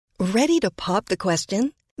Ready to pop the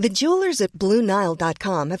question? The jewelers at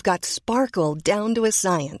BlueNile.com have got sparkle down to a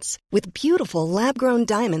science with beautiful lab-grown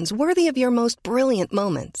diamonds worthy of your most brilliant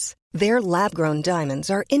moments. Their lab-grown diamonds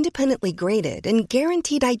are independently graded and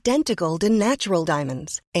guaranteed identical to natural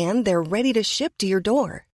diamonds, and they're ready to ship to your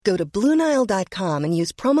door. Go to BlueNile.com and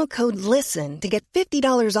use promo code LISTEN to get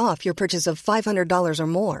 $50 off your purchase of $500 or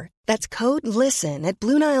more. That's code LISTEN at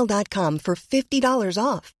BlueNile.com for $50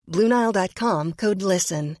 off. BlueNile.com, code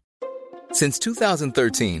LISTEN. Since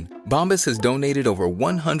 2013, Bombas has donated over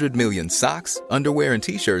 100 million socks, underwear, and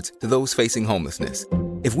T-shirts to those facing homelessness.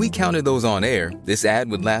 If we counted those on air, this ad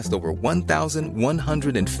would last over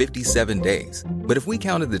 1,157 days. But if we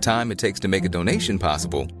counted the time it takes to make a donation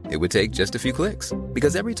possible, it would take just a few clicks.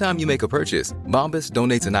 Because every time you make a purchase, Bombas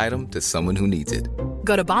donates an item to someone who needs it.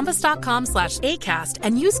 Go to bombas.com/ACAST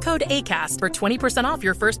and use code ACAST for 20% off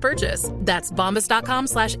your first purchase. That's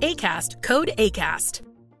bombas.com/ACAST, code ACAST.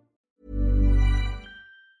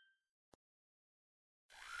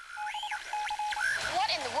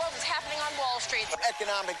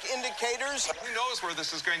 Economic indicators. Who knows where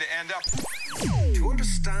this is going to end up? To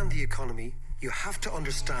understand the economy, you have to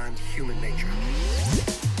understand human nature.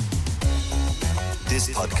 This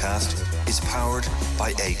podcast is powered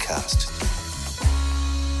by Acast.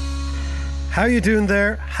 How you doing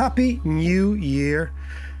there? Happy New Year.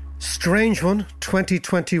 Strange one,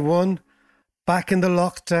 2021. Back in the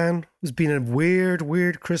lockdown. It's been a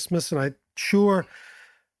weird Christmas, and I'm sure,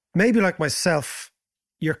 maybe like myself,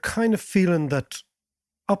 you're kind of feeling that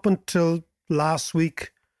up until last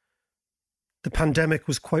week, the pandemic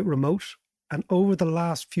was quite remote. And over the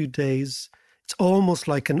last few days, it's almost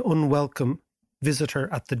like an unwelcome visitor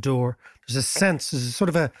at the door. There's a sense, there's sort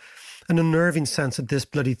of an unnerving sense that this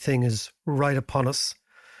bloody thing is right upon us.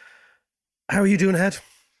 How are you doing, Ed?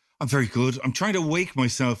 I'm very good. I'm trying to wake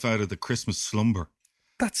myself out of the Christmas slumber.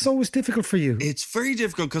 That's always difficult for you. It's very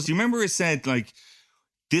difficult because you remember I said, like,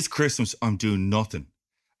 this Christmas I'm doing nothing.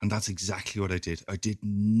 And that's exactly what I did. I did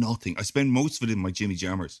nothing. I spent most of it in my Jimmy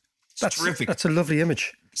Jammers. It's terrific. That's a lovely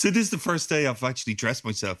image. So this is the first day I've actually dressed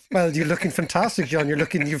myself. Well, you're looking fantastic, John. You've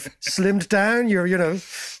slimmed down. You're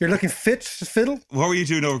looking fit to fiddle. What were you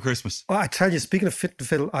doing over Christmas? Well, I tell you, speaking of fit to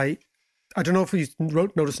fiddle, I don't know if you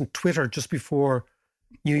noticed on Twitter just before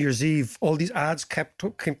New Year's Eve, all these ads kept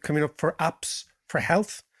coming up for apps for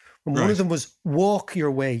health. And one of them was walk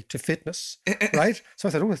your way to fitness, right? So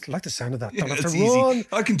I thought, I like the sound of that. Don't have to run. Easy.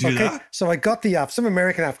 I can do that. So I got the app, some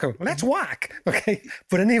American app going, let's whack. Okay.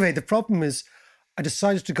 But anyway, the problem is I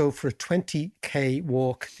decided to go for a 20k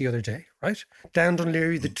walk the other day, right? Down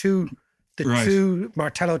Dunleary, the two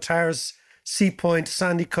Martello Towers, Sea Point,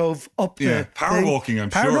 Sandy Cove, up the power walking, I'm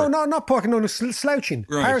sure. No, not parking, no, slouching.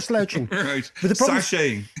 Right. Power slouching. Right. But the problem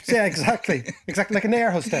Sashaying. Yeah, exactly. Exactly like an air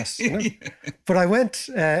hostess. You know? But I went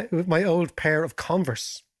with my old pair of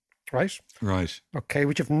Converse, right? Right. Okay,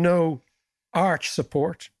 which have no arch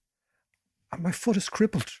support. And my foot is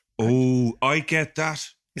crippled. Oh, I get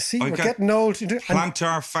that. You see, we're getting old.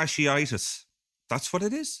 Plantar fasciitis. That's what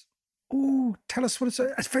it is. Oh, tell us what it's.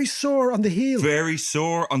 It's very sore on the heel. Very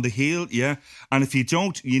sore on the heel, yeah. And if you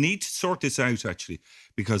don't, you need to sort this out, actually.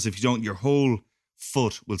 Because if you don't, your whole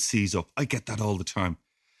foot will seize up. I get that all the time.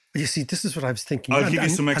 You see, this is what I was thinking. I'll give you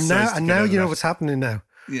some exercise. And now you know what's happening now.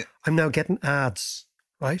 Yeah. I'm now getting ads,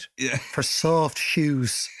 right? Yeah. For soft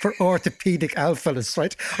shoes, for orthopedic outfits,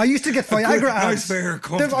 right? I used to get Viagra ads.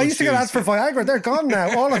 I used to get ads for Viagra. They're gone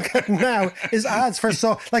now. All I'm getting now is ads for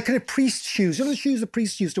like kind of priest shoes. You know the shoes the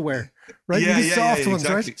priests used to wear, right? These soft ones,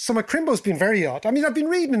 exactly. Right? So my Crimbo's been very odd. I mean, I've been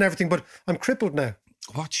reading and everything, but I'm crippled now.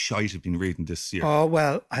 What shite have you been reading this year? Oh,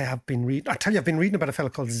 well, I have been reading. I tell you, I've been reading about a fellow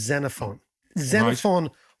called Xenophon. Xenophon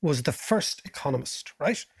was the first economist,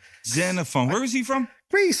 right? Xenophon. Where is he from?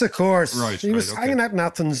 Greece, of course. Right. He was hanging out in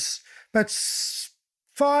Athens about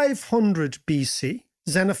 500 BC.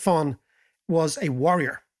 Xenophon was a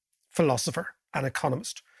warrior, philosopher, and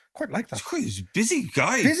economist. Quite like that. He's a busy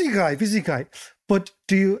guy. Busy guy. But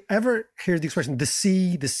do you ever hear the expression, the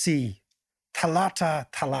sea,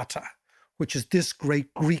 thalata, which is this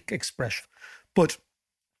great Greek expression? But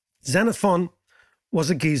Xenophon was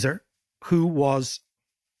a geezer who was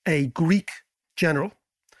a Greek general.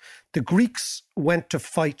 The Greeks went to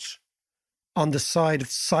fight on the side of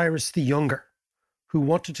Cyrus the Younger, who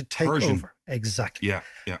wanted to take over. Exactly. Yeah.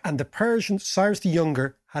 And the Persians, Cyrus the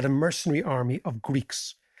Younger, had a mercenary army of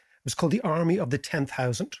Greeks. It was called the Army of the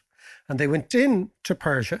 10,000. And they went in to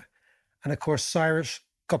Persia. And of course, Cyrus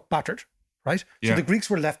got battered, right? Yeah. So the Greeks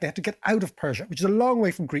were left. They had to get out of Persia, which is a long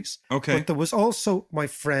way from Greece. Okay. But there was also my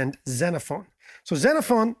friend Xenophon. So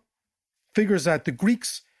Xenophon figures out the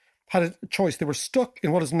Greeks had a choice. They were stuck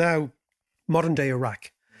in what is now modern day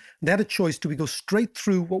Iraq. And they had a choice. Do we go straight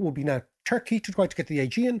through what will be now Turkey to try to get to the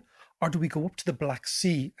Aegean, or do we go up to the Black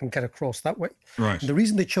Sea and get across that way? Right. And the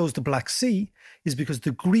reason they chose the Black Sea is because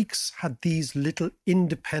the Greeks had these little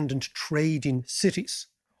independent trading cities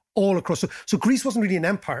all across. So Greece wasn't really an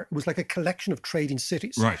empire. It was like a collection of trading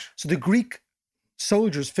cities. Right. So the Greek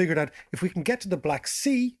soldiers figured out if we can get to the Black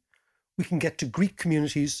Sea, we can get to Greek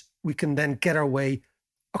communities. We can then get our way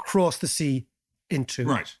across the sea into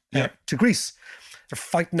to Greece. They're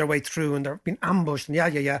fighting their way through and they're being ambushed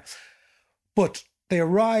and But they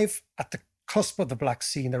arrive at the cusp of the Black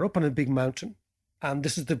Sea and they're up on a big mountain. And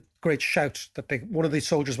this is the great shout that one of the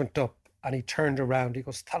soldiers went up and he turned around. He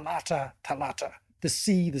goes, Thalata, Thalata, the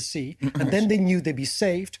sea, the sea. And then they knew they'd be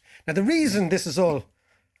saved. Now, the reason this is all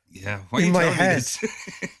in my head,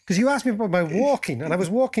 because you asked me about my walking, and I was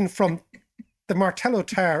walking from the Martello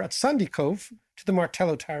Tower at Sandy Cove to the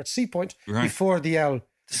Martello Tower at Sea Point before the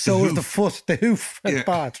sole of the foot, the hoof went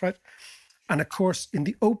bad, right? And of course, in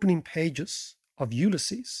the opening pages of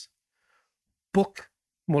Ulysses, Buck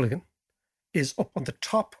Mulligan is up on the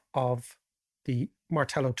top of the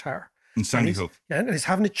Martello Tower. In Sandy Cove. Yeah, and he's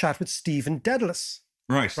having a chat with Stephen Dedalus.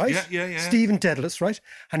 Right. Yeah. Stephen Dedalus, right?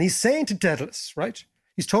 And he's saying to Dedalus, right?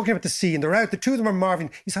 He's talking about the sea and they're out. The two of them are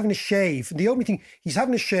marveling. He's having a shave. And the opening thing, he's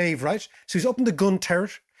having a shave, right? So he's up in the gun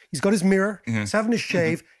turret. He's got his mirror. He's having a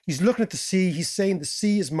shave. He's looking at the sea. He's saying the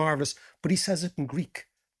sea is marvellous. But he says it in Greek.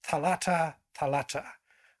 Thalata, Thalata.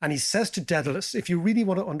 And he says to Dedalus, if you really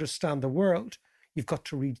want to understand the world, you've got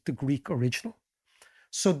to read the Greek original.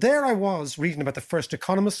 So there I was reading about the first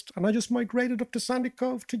Economist, and I just migrated up to Sandy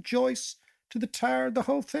Cove, to Joyce, to the Tower, the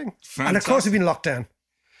whole thing. Fantastic. And of course we've been locked down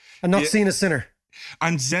and not seen a sinner.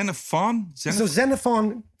 And Xenophon? So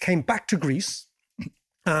Xenophon came back to Greece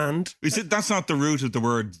and... That's not the root of the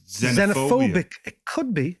word xenophobia? Xenophobic. It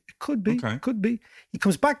could be. Okay. It could be. He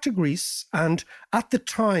comes back to Greece, and at the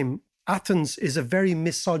time, Athens is a very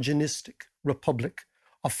misogynistic republic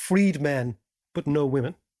of freed men, but no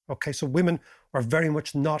women. Okay, so women are very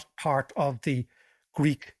much not part of the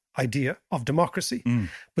Greek idea of democracy.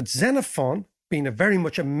 But Xenophon, being very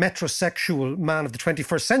much a metrosexual man of the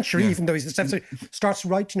 21st century, even though he's the 7th century, starts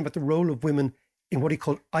writing about the role of women in what he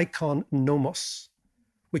called icon nomos,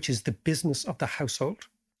 which is the business of the household.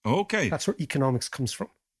 Okay. That's where economics comes from.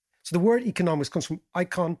 So the word economics comes from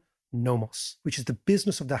icon nomos, which is the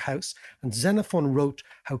business of the house. And Xenophon wrote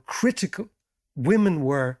how critical women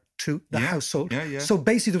were to the household. So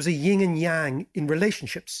basically there was a yin and yang in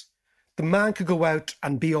relationships. The man could go out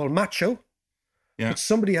and be all macho, but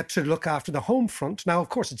somebody had to look after the home front. Now, of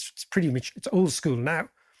course, it's pretty much, it's old school now,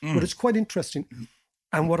 but it's quite interesting.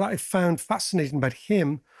 And what I found fascinating about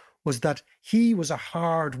him was that he was a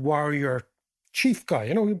hard warrior chief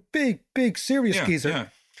guy, big, serious geezer. Yeah.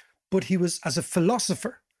 But he was, as a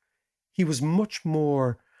philosopher, he was much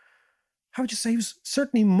more, how would you say, he was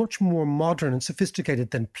certainly much more modern and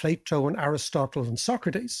sophisticated than Plato and Aristotle and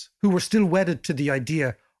Socrates, who were still wedded to the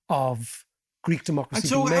idea of Greek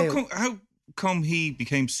democracy. And so how come he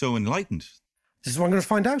became so enlightened? This is what I'm going to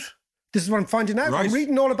find out. This is what I'm finding out. Right. I'm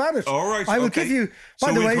reading all about it. All right. I will give you,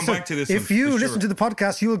 by the way, if you listen to the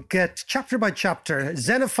podcast, you'll get chapter by chapter,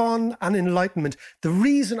 Xenophon and enlightenment. The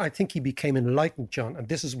reason I think he became enlightened, John, and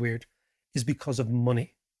this is weird, is because of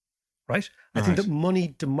money. Right? I think that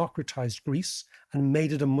money democratized Greece and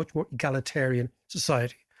made it a much more egalitarian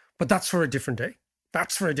society. But that's for a different day.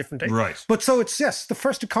 Right. But so it's, the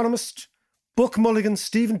first Economist, Buck Mulligan,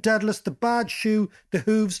 Stephen Dedalus, the Bad Shoe, the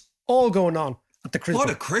Hooves, all going on at the Christmas.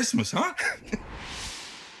 What a Christmas, huh?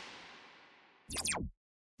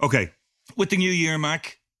 Okay. With the new year,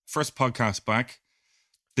 Mac, first podcast back,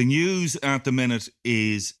 the news at the minute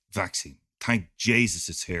is vaccine. Thank Jesus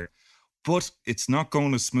it's here. But it's not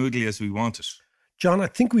going as smoothly as we want it. John, I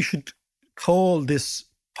think we should call this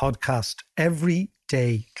podcast Every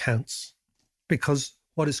Day Counts, because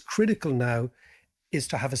what is critical now is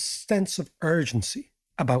to have a sense of urgency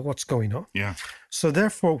about what's going on. Yeah. So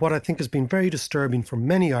therefore, what I think has been very disturbing for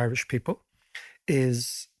many Irish people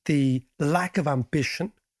is the lack of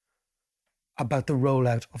ambition about the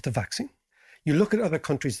rollout of the vaccine. You look at other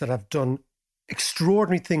countries that have done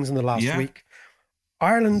extraordinary things in the last week.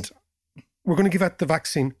 Ireland... We're going to give out the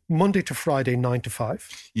vaccine Monday to Friday, 9 to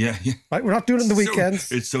 5. Yeah. Right? We're not doing it on the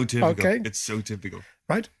weekends. It's so typical. Okay. It's so typical.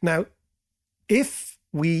 Right? Now, if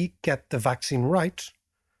we get the vaccine right,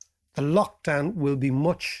 the lockdown will be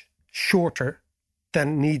much shorter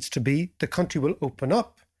than needs to be. The country will open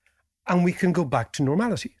up and we can go back to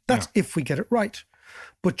normality. That's if we get it right.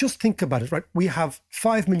 But just think about it, right? We have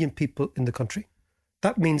 5 million people in the country.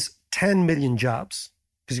 That means 10 million jabs,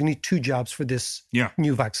 because you need 2 jabs for this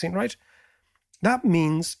new vaccine, right? That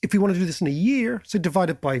means if we want to do this in a year, so divide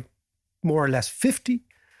it by more or less 50,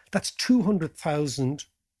 that's 200,000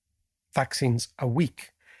 vaccines a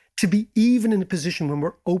week. To be even in a position when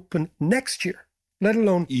we're open next year, let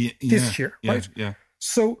alone this year, right? Yeah.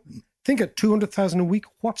 So think at 200,000 a week,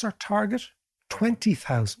 what's our target?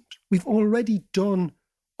 20,000. We've already done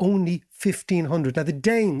only 1,500. Now the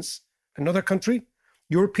Danes, another country,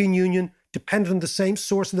 European Union, dependent on the same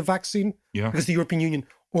source of the vaccine, because the European Union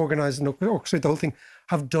organised and orchestrated the whole thing,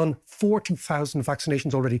 have done 40,000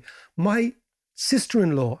 vaccinations already. My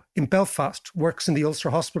sister-in-law in Belfast works in the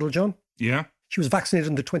Ulster Hospital, John. Yeah. She was vaccinated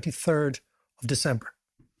on the 23rd of December.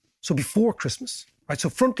 So before Christmas, right? So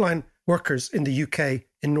frontline workers in the UK,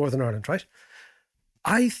 in Northern Ireland, right?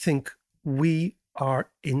 I think we are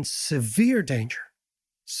in severe danger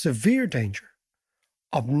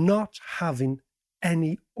of not having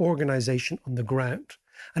any organisation on the ground.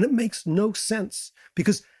 And it makes no sense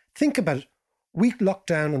because think about it. We locked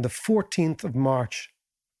down on the 14th of March,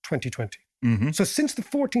 2020. Mm-hmm. So since the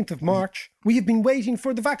 14th of March, we have been waiting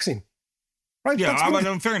for the vaccine. Right? Yeah,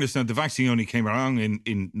 in fairness, now, the vaccine only came along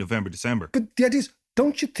in November, December. But the idea is,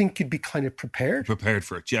 don't you think you'd be kind of prepared? Prepared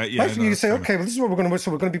for it, yeah. Right? You say, okay, well, this is what we're going to do,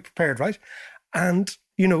 so we're going to be prepared, right? And,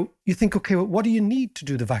 you think, okay, well, what do you need to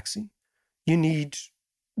do the vaccine? You need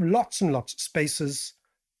lots and lots of spaces,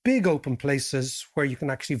 big open places where you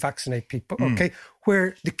can actually vaccinate people, okay?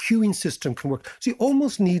 Where the queuing system can work. So you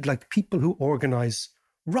almost need like people who organise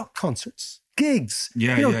rock concerts, gigs.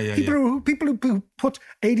 People who put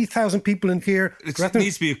 80,000 people in here. It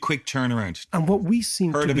needs to be a quick turnaround. And what we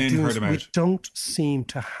seem to be doing is we don't seem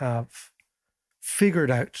to have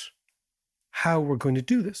figured out how we're going to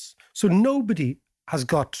do this. So nobody has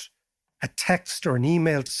got a text or an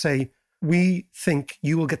email to say, we think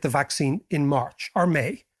you will get the vaccine in March or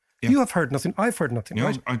May. Yeah. You have heard nothing. I've heard nothing,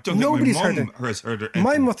 right? I don't think my mum has heard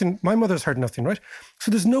anything. My mother's heard nothing, right?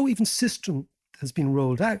 So there's no even system that has been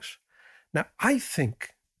rolled out. Now, I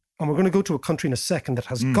think, and we're going to go to a country in a second that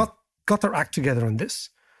has got their act together on this.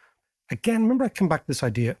 Again, remember I come back to this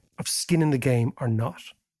idea of skin in the game or not.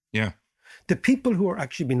 Yeah. The people who are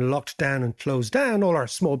actually being locked down and closed down, all our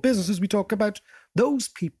small businesses we talk about, those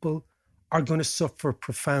people are going to suffer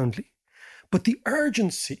profoundly. But the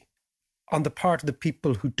urgency on the part of the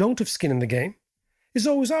people who don't have skin in the game is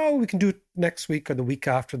always, we can do it next week or the week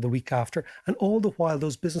after. And all the while,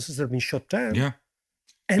 those businesses that have been shut down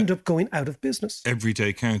end up going out of business. Every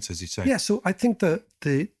day counts, as you say. Yeah, so I think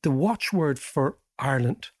the watchword for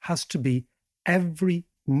Ireland has to be every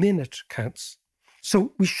minute counts.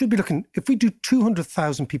 So we should be looking, if we do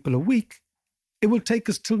 200,000 people a week, it will take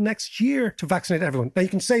us till next year to vaccinate everyone. Now you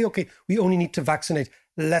can say, okay, we only need to vaccinate,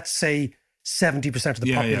 let's say, 70% of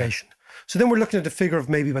the population. Yeah. So then we're looking at a figure of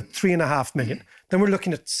maybe about 3.5 million. Then we're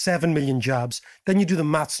looking at 7 million jobs. Then you do the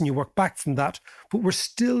maths and you work back from that. But we're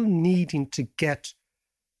still needing to get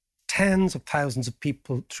tens of thousands of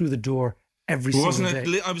people through the door every single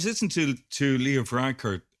day. I was listening to Leo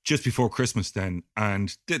Varadkar just before Christmas then,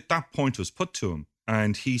 and that point was put to him.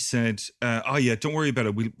 And he said, don't worry about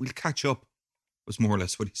it. We'll catch up, was more or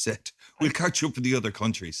less what he said. We'll catch up with the other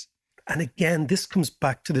countries. And again, this comes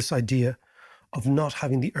back to this idea of not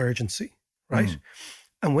having the urgency, right?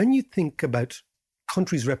 And when you think about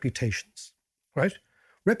countries' reputations, right?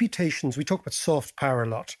 Reputations, we talk about soft power a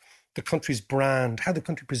lot, the country's brand, how the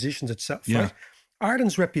country positions itself, right?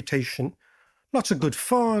 Ireland's reputation, lots of good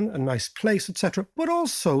fun, a nice place, etc., but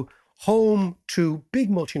also home to big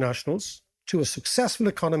multinationals, to a successful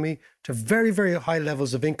economy, to very, very high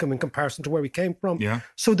levels of income in comparison to where we came from. Yeah.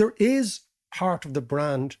 So there is part of the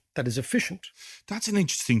brand that is efficient. That's an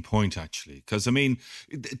interesting point, actually, because, I mean,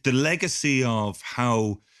 the legacy of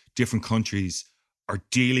how different countries are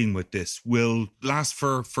dealing with this will last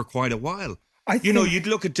for quite a while. You'd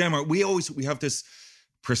look at Denmark. We have this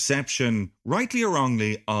perception, rightly or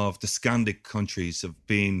wrongly, of the Scandic countries of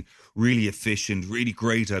being really efficient, really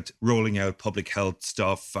great at rolling out public health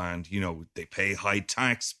stuff, and they pay high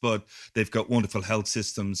tax, but they've got wonderful health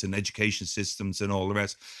systems and education systems and all the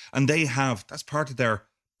rest, and that's part of their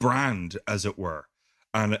brand, as it were,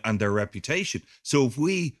 and their reputation. So if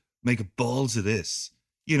we make a balls of this,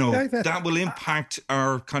 that will impact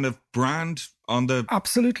our kind of brand on the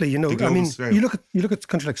absolutely. You look at a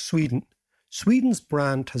country like Sweden. Sweden's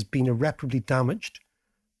brand has been irreparably damaged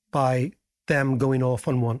by them going off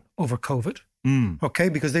on one over COVID. Okay,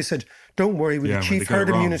 because they said, don't worry, we'll achieve herd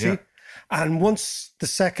immunity. Yeah. And once the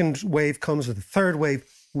second wave comes or the third wave,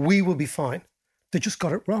 we will be fine. They just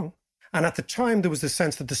got it wrong. And at the time, there was the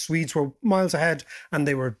sense that the Swedes were miles ahead and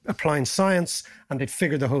they were applying science and they'd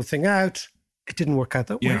figured the whole thing out. It didn't work out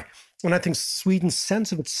that way. And I think Sweden's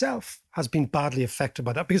sense of itself has been badly affected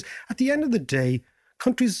by that, because at the end of the day,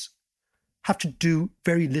 countries have to do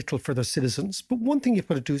very little for their citizens. But one thing you've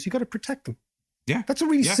got to do is you've got to protect them. Yeah. That's a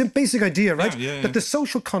really basic idea, right? Yeah. That the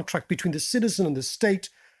social contract between the citizen and the state,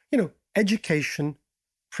 education,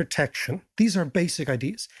 protection, these are basic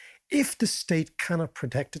ideas. If the state cannot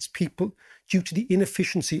protect its people due to the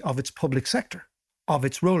inefficiency of its public sector, of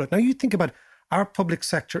its rollout. Now you think about our public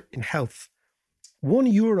sector in health.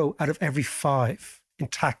 €1 out of every 5 in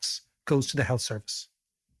tax goes to the health service.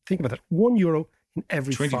 Think about that. €1 in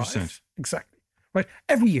every 20%. 5. Exactly. Right?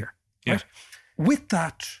 Every year. Yeah. Right? With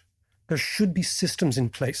that, there should be systems in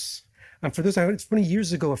place. And for those, it's funny,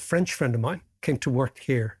 years ago, a French friend of mine came to work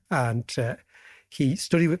here, and he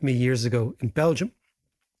studied with me years ago in Belgium,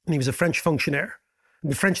 and he was a French functionaire.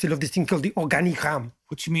 And the French, they love this thing called the organigramme.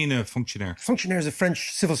 What do you mean a functionaire? Functionaire is a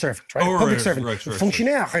French civil servant, right? Oh, Public right, servant. right.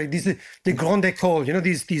 Fonctionnaire, these the grande école,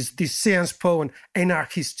 these Sciences Po and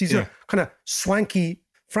anarchists. These are kind of swanky.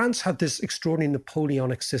 France had this extraordinary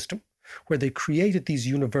Napoleonic system where they created these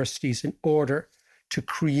universities in order to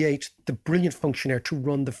create the brilliant functionaire to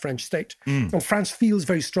run the French state. And France feels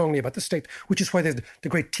very strongly about the state, which is why there's the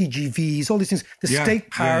great TGVs, all these things. The state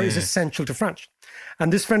power is essential to France.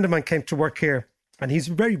 And this friend of mine came to work here, and he's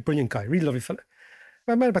a very brilliant guy, really lovely fella.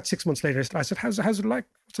 I met about 6 months later. I said, how's it like?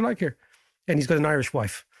 What's it like here? And he's got an Irish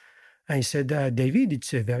wife. And he said, David,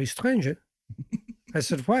 it's very strange. Eh? I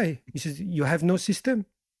said, why? He says, you have no system.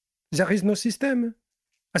 There is no system.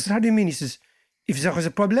 I said, how do you mean? He says, if there is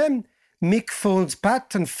a problem, Mick phones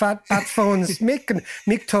Pat, and Pat phones Mick, and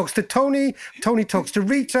Mick talks to Tony talks to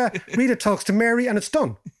Rita talks to Mary, and it's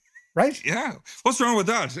done. Right? Yeah. What's wrong with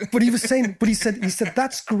that? But he said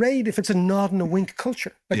that's great if it's a nod and a wink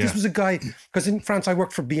culture. Like this was a guy, because in France I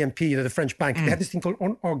worked for BNP, the French bank. They had this thing called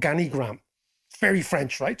organigramme. Very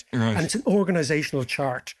French, right? And it's an organizational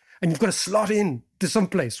chart. And you've got to slot in to some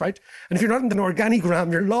place, right? And if you're not in an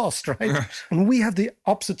organigramme, you're lost, right? And we have the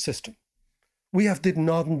opposite system. We have the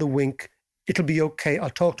nod and the wink. It'll be okay. I'll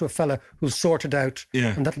talk to a fella who'll sort it out,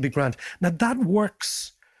 and that'll be grand. Now that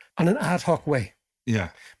works on an ad hoc way. Yeah.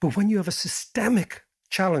 But when you have a systemic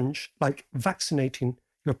challenge like vaccinating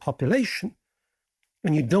your population,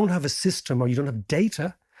 and you don't have a system, or you don't have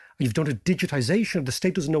data, or you've done a digitization, or the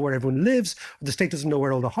state doesn't know where everyone lives, or the state doesn't know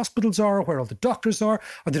where all the hospitals are, or where all the doctors are,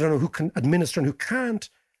 or they don't know who can administer and who can't,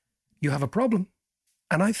 you have a problem.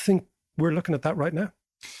 And I think we're looking at that right now.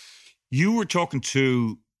 You were talking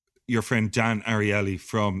to your friend Dan Ariely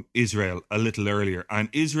from Israel a little earlier, and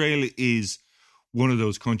Israel is one of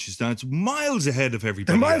those countries that's miles ahead of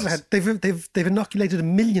everybody They're miles else. ahead. They've inoculated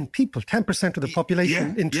 1 million people, 10% of the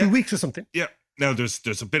population in 2 weeks or something. Yeah. Now,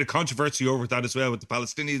 there's a bit of controversy over that as well with the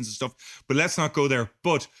Palestinians and stuff, but let's not go there.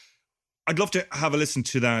 But I'd love to have a listen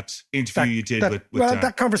to that interview you did with Dan.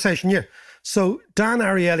 That conversation, yeah. So Dan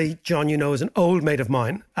Ariely, John, is an old mate of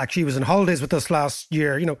mine. Actually, he was on holidays with us last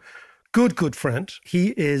year. Good friend.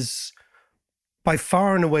 He is by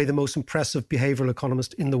far and away the most impressive behavioral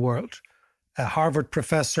economist in the world. A Harvard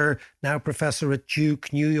professor, now professor at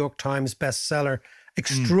Duke, New York Times bestseller,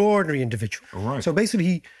 extraordinary individual. All right. So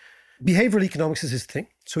basically, behavioral economics is his thing.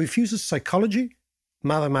 So he fuses psychology,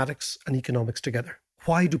 mathematics, and economics together.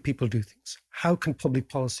 Why do people do things? How can public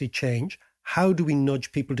policy change? How do we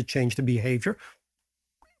nudge people to change their behavior?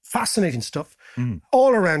 Fascinating stuff.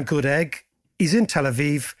 All around good egg. He's in Tel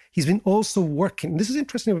Aviv. He's been also working. This is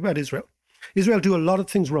interesting about Israel. Israel do a lot of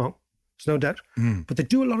things wrong. There's no doubt. But they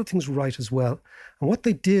do a lot of things right as well. And what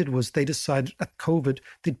they did was they decided at COVID,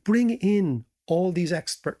 they'd bring in all these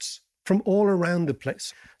experts from all around the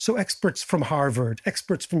place. So experts from Harvard,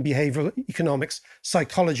 experts from behavioral economics,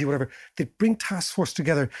 psychology, whatever. They'd bring task force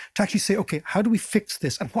together to actually say, okay, how do we fix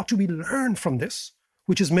this? And what do we learn from this?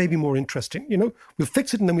 Which is maybe more interesting. We'll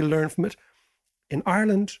fix it and then we'll learn from it. In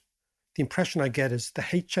Ireland, the impression I get is the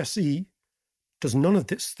HSE does none of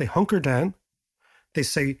this. They hunker down. They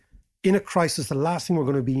say, in a crisis, the last thing we're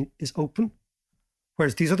going to be is open.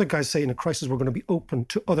 Whereas these other guys say in a crisis, we're going to be open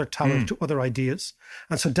to other talent, to other ideas.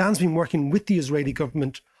 And so Dan's been working with the Israeli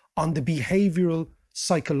government on the behavioral,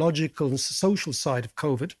 psychological and social side of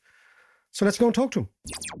COVID. So let's go and talk to him.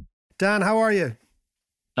 Dan, how are you?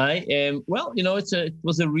 I am, well, it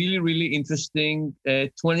was a really, really interesting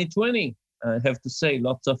 2020. I have to say,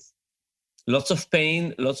 lots of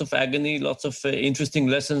pain, lots of agony, lots of interesting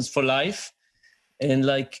lessons for life. And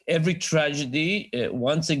like every tragedy,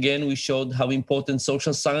 once again, we showed how important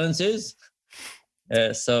social science is.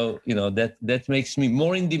 So that makes me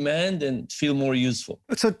more in demand and feel more useful.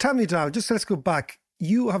 So tell me, Dan, let's go back.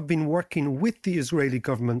 You have been working with the Israeli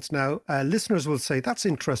government. Now, listeners will say, that's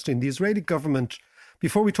interesting. The Israeli government,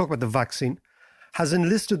 before we talk about the vaccine, has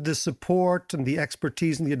enlisted the support and the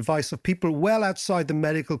expertise and the advice of people well outside the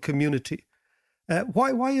medical community.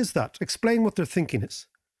 Why is that? Explain what their thinking is.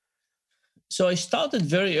 So I started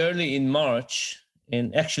very early in March,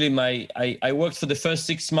 and actually I worked for the first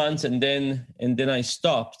 6 months, and then I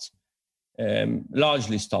stopped,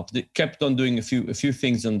 largely stopped. They kept on doing a few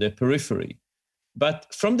things on the periphery,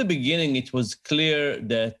 but from the beginning it was clear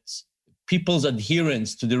that people's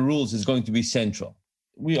adherence to the rules is going to be central.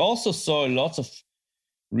 We also saw lots of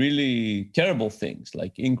really terrible things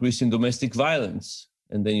like increase in domestic violence,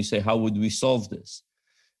 and then you say, how would we solve this?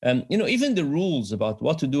 And even the rules about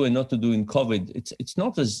what to do and not to do in COVID, it's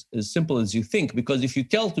not as simple as you think, because if you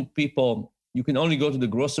tell to people you can only go to the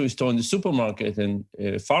grocery store and the supermarket and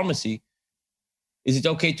pharmacy, is it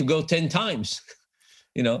okay to go 10 times?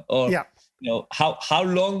 How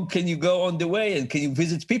long can you go on the way, and can you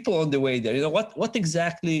visit people on the way there? What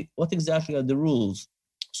exactly are the rules?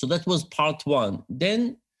 So that was part one.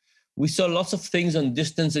 Then we saw lots of things on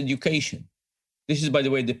distance education. This is, by the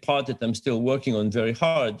way, the part that I'm still working on very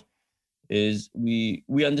hard, is we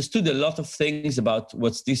understood a lot of things about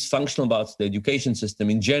what's dysfunctional about the education system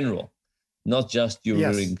in general, not just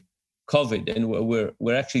during COVID. And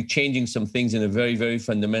we're actually changing some things in a very, very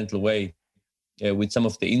fundamental way with some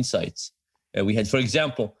of the insights we had. For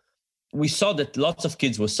example, we saw that lots of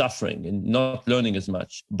kids were suffering and not learning as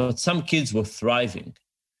much, but some kids were thriving.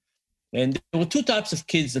 And there were two types of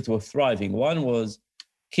kids that were thriving. One was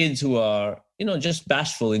kids who are, just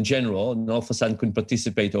bashful in general, and all of a sudden couldn't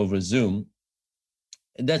participate over Zoom.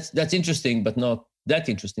 That's interesting, but not that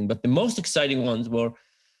interesting. But the most exciting ones were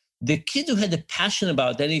the kids who had a passion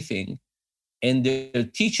about anything, and their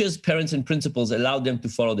teachers, parents, and principals allowed them to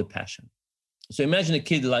follow the passion. So imagine a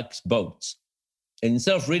kid likes boats, and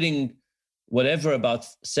instead of reading whatever about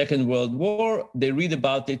Second World War, they read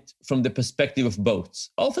about it from the perspective of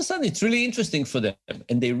boats. All of a sudden, it's really interesting for them,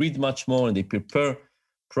 and they read much more, and they prepare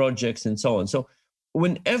projects and so on. So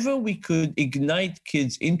whenever we could ignite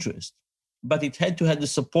kids' interest, but it had to have the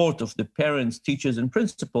support of the parents, teachers, and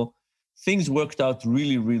principal, things worked out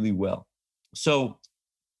really, really well. So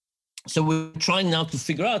we're trying now to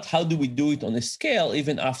figure out how do we do it on a scale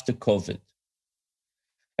even after COVID.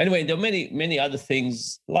 Anyway, there are many, many other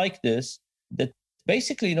things like this that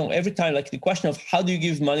basically, every time, like the question of how do you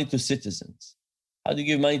give money to citizens? How do you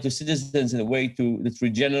give money to citizens in a way that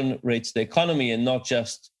regenerates the economy and not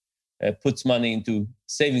just puts money into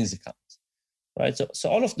savings accounts, right? So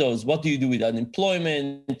all of those, what do you do with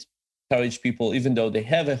unemployment? Encourage people, even though they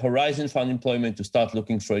have a horizon for unemployment, to start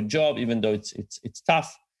looking for a job, even though it's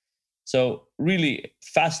tough. So really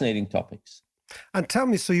fascinating topics. And tell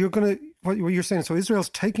me, so what you're saying, so Israel's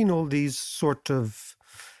taking all these sort of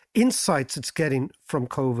insights it's getting from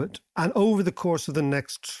COVID, and over the course of the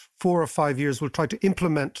next 4 or 5 years, we'll try to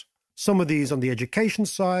implement some of these on the education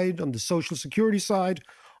side, on the social security side,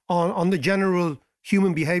 on the general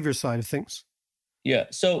human behavior side of things. Yeah.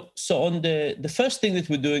 So on the first thing that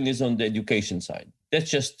we're doing is on the education side.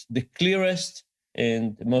 That's just the clearest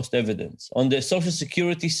and the most evidence. On the social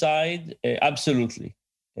security side, absolutely,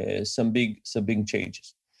 some big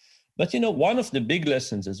changes. But one of the big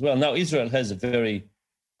lessons as well. Now Israel has a very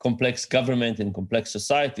complex government and complex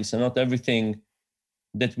society, so not everything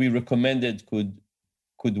that we recommended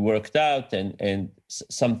could work out, and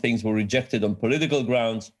some things were rejected on political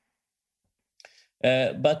grounds.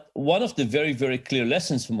 But one of the very, very clear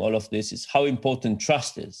lessons from all of this is how important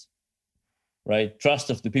trust is, right? Trust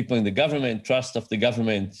of the people in the government, trust of the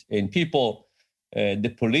government in people,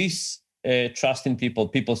 the police trust in people,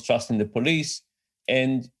 people's trust in the police.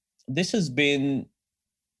 And this has been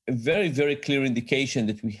a very, very clear indication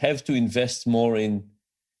that we have to invest more in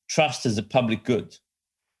trust as a public good.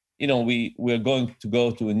 We're going to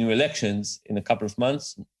go to new elections in a couple of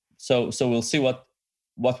months. So we'll see what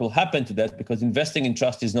will happen to that, because investing in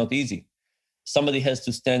trust is not easy. Somebody has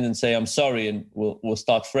to stand and say, I'm sorry, and we'll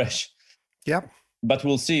start fresh. Yeah. But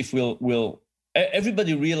we'll see if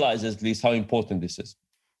everybody realizes at least how important this is.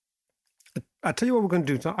 I'll tell you what we're going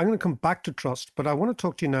to do. I'm going to come back to trust, but I want to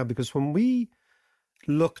talk to you now, because when we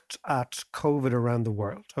looked at COVID around the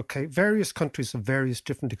world, okay, various countries have various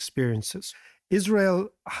different experiences. Israel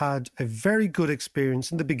had a very good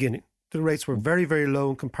experience in the beginning. The rates were very, very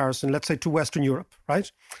low in comparison, let's say, to Western Europe,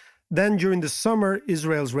 right? Then during the summer,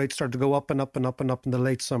 Israel's rates started to go up and up and up and up in the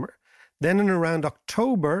late summer. Then in around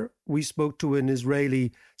October, we spoke to an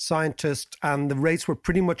Israeli scientist, and the rates were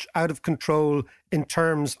pretty much out of control in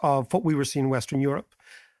terms of what we were seeing in Western Europe.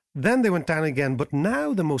 Then they went down again. But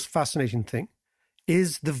now the most fascinating thing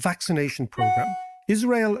is the vaccination program.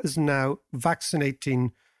 Israel is now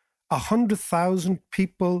vaccinating 100,000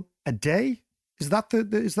 people a day. Is that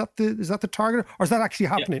the target, or is that actually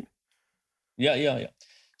happening? Yeah.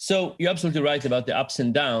 So you're absolutely right about the ups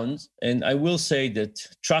and downs, and I will say that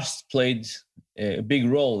trust played a big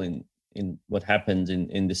role in what happened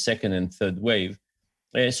in the second and third wave.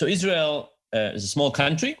 So Israel is a small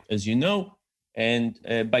country, as you know, and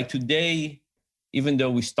by today, even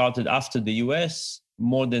though we started after the US,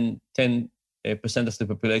 more than 10% of the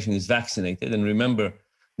population is vaccinated. And remember,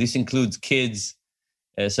 this includes kids.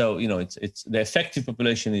 So, it's the effective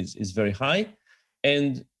population is very high.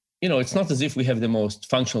 And, it's not as if we have the most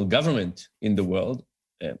functional government in the world.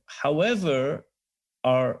 However,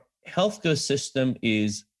 our healthcare system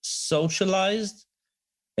is socialized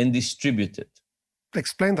and distributed.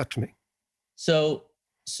 Explain that to me. So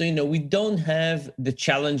we don't have the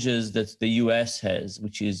challenges that the US has,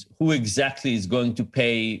 which is who exactly is going to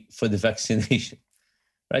pay for the vaccination,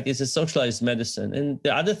 right? It's a socialized medicine. And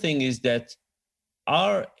the other thing is that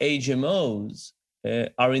our HMOs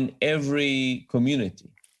are in every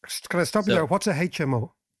community. Can I stop you there? What's a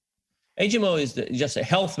HMO? HMO is just a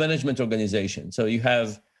health management organization. So you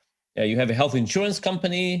have a health insurance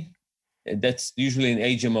company. That's usually an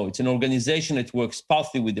HMO. It's an organization that works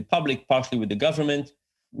partly with the public, partly with the government.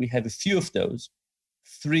 We have a few of those,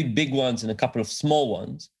 3 big ones and a couple of small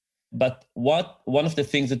ones. But one of the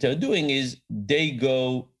things that they're doing is they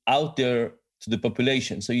go out there to the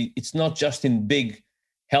population. So it's not just in big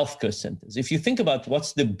healthcare centers. If you think about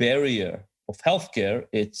what's the barrier of healthcare,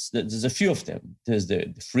 there's a few of them. There's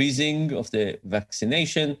the freezing of the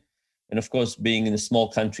vaccination. And of course, being in a small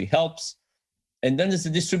country helps. And then there's the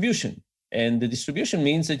distribution. And the distribution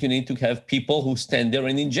means that you need to have people who stand there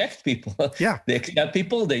and inject people. Yeah. They have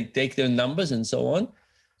people, they take their numbers and so on.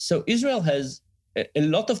 So Israel has a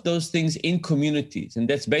lot of those things in communities. And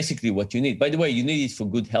that's basically what you need. By the way, you need it for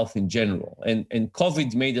good health in general. And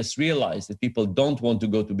COVID made us realize that people don't want to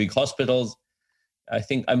go to big hospitals.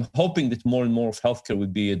 I'm hoping that more and more of healthcare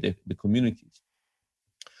would be at the communities.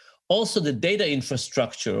 Also, the data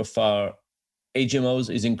infrastructure of our HMOs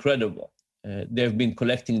is incredible. They've been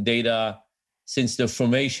collecting data since their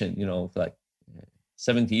formation,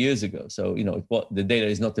 70 years ago. So, the data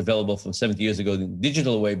is not available from 70 years ago in a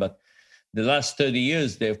digital way, but the last 30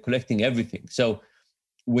 years, they're collecting everything. So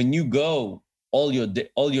when you go, all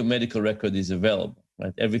your medical record is available,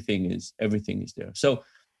 right? Everything is there. So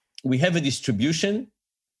we have a good distribution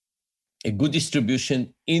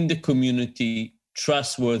in the community,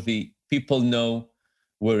 trustworthy, people know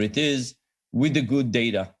where it is, with the good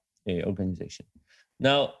data organization.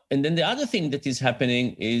 Now, and then the other thing that is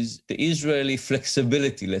happening is the Israeli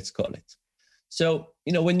flexibility, let's call it. So,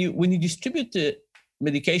 when you distribute the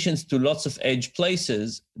medications to lots of edge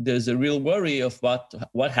places, there's a real worry of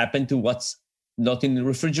what happened to what's not in the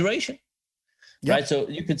refrigeration, right? So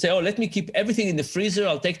you could say, let me keep everything in the freezer.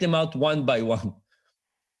 I'll take them out one by one.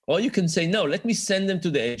 Or you can say, no, let me send them to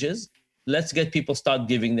the edges. Let's get people start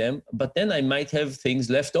giving them. But then I might have things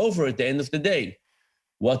left over at the end of the day.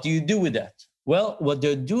 What do you do with that? Well, what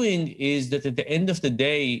they're doing is that at the end of the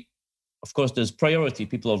day, of course, there's priority,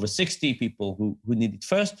 people over 60, people who need it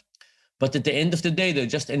first. But at the end of the day, they're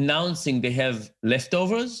just announcing they have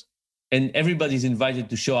leftovers and everybody's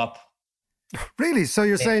invited to show up. Really? So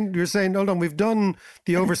you're saying, hold on, we've done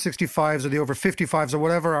the over 65s or the over 55s or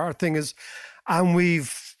whatever our thing is, and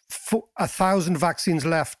we've 1,000 vaccines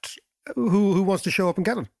left. Who wants to show up and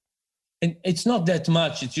get them? And it's not that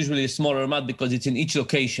much. It's usually a smaller amount because it's in each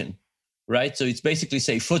location, right? So it's basically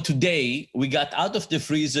say, for today, we got out of the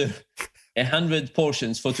freezer 100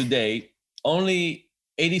 portions for today. Only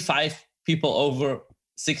 85 people over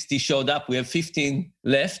 60 showed up. We have 15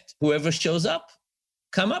 left. Whoever shows up,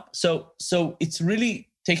 come up. So it's really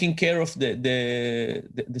taking care of the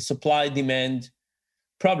supply-demand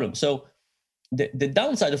problem. So the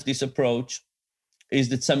downside of this approach is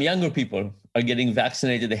that some younger people are getting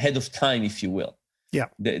vaccinated ahead of time, if you will. Yeah.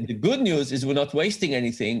 The good news is we're not wasting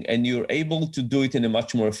anything and you're able to do it in a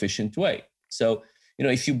much more efficient way. So,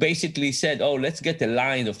 if you basically said, let's get a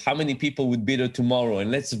line of how many people would be there tomorrow and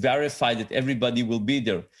let's verify that everybody will be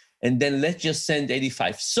there. And then let's just send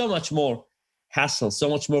 85. So much more hassle, so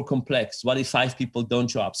much more complex. What if 5 people don't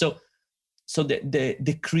show up? So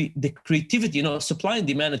the creativity, supply and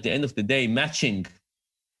demand at the end of the day, matching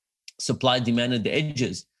supply demand at the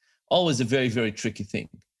edges, always a very, very tricky thing.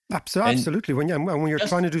 Absolutely. When you're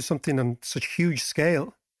trying to do something on such huge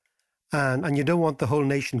scale and you don't want the whole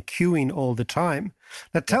nation queuing all the time.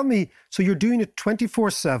 Now tell me, so you're doing it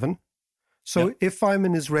 24/7. So if I'm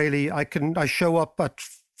an Israeli, I show up at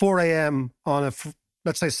 4 a.m. on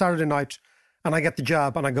let's say Saturday night and I get the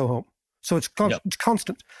jab and I go home. So it's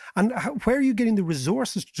constant. And where are you getting the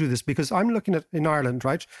resources to do this? Because I'm looking at in Ireland,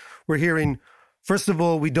 right? We're hearing first of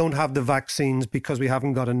all, we don't have the vaccines because we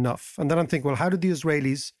haven't got enough. And then I'm thinking, well, how did the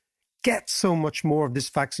Israelis get so much more of this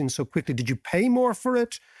vaccine so quickly? Did you pay more for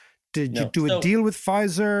it? Did you do a deal with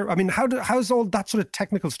Pfizer? I mean, how's all that sort of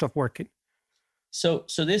technical stuff working? So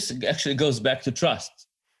this actually goes back to trust.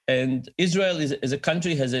 And Israel as a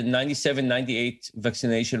country has a 97, 98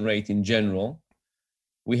 vaccination rate in general.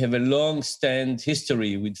 We have a long-stand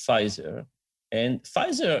history with Pfizer. And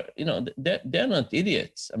Pfizer, they're not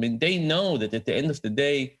idiots. I mean, they know that at the end of the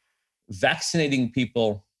day, vaccinating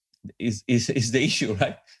people is the issue,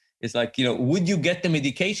 right? It's like, would you get the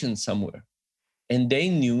medication somewhere? And they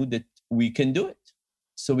knew that we can do it.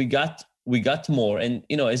 So we got more. And,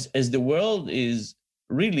 as the world is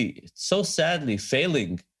really so sadly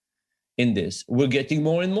failing in this, we're getting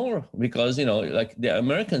more and more because, like the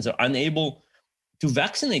Americans are unable to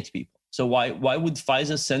vaccinate people. So why would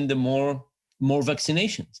Pfizer send them more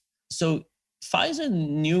vaccinations? So Pfizer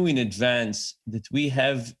knew in advance that we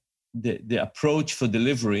have the approach for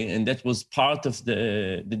delivery, and that was part of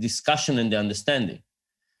the discussion and the understanding.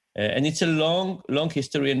 And it's a long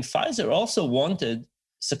history, and Pfizer also wanted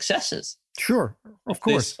successes. Sure, of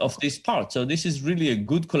course. Of this part. So this is really a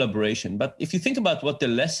good collaboration. But if you think about what the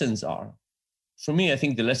lessons are, for me, I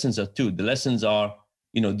think the lessons are two. The lessons are,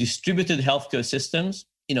 distributed healthcare systems,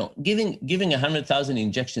 giving 100,000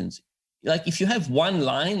 injections. Like if you have one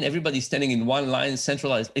line, everybody's standing in one line,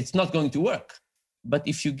 centralized, it's not going to work. But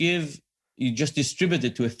if you just distribute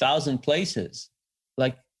it to 1,000 places,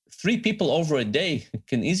 like 3 people over a day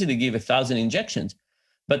can easily give 1,000 injections.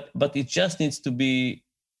 But it just needs to be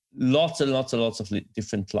lots and lots and lots of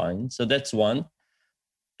different lines. So that's one.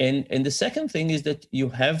 And the second thing is that you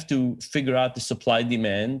have to figure out the supply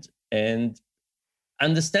demand and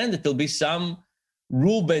understand that there'll be some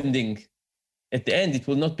rule bending at the end. It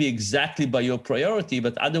will not be exactly by your priority,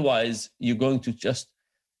 but otherwise you're going to just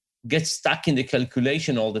get stuck in the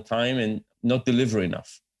calculation all the time and not deliver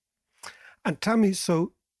enough. And tell me,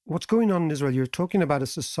 so what's going on in Israel? You're talking about a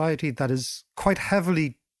society that is quite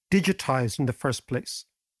heavily digitized in the first place.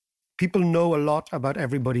 People know a lot about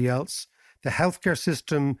everybody else. The healthcare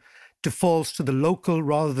system defaults to the local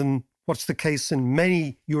rather than what's the case in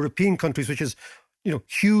many European countries, which is,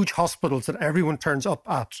 huge hospitals that everyone turns up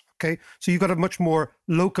at, okay? So you've got a much more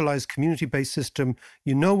localized community-based system.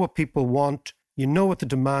 You know what people want. You know what the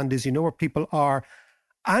demand is. You know where people are.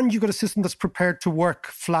 And you've got a system that's prepared to work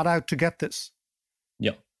flat out to get this.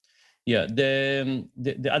 Yeah.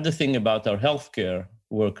 The other thing about our healthcare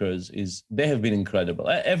workers is they have been incredible.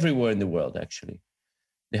 Everywhere in the world, actually.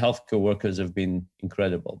 The healthcare workers have been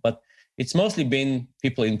incredible. But it's mostly been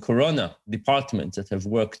people in Corona departments that have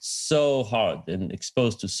worked so hard and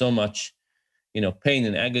exposed to so much, pain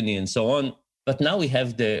and agony and so on. But now we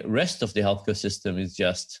have the rest of the healthcare system is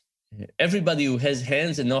just everybody who has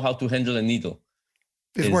hands and know how to handle a needle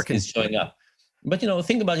is showing up. But,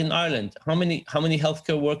 think about in Ireland, how many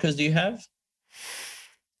healthcare workers do you have?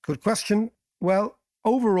 Good question. Well,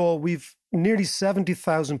 overall, we've nearly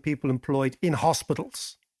 70,000 people employed in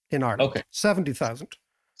hospitals in Ireland. Okay. 70,000.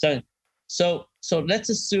 So let's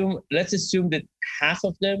assume that half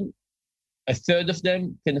of them, a third of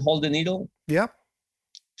them can hold a needle. Yep.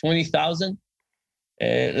 20,000.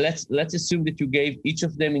 Let's assume that you gave each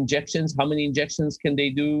of them injections. How many injections can they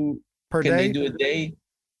do per day? Can they do a day?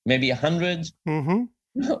 Maybe 100.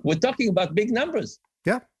 Mm-hmm. We're talking about big numbers.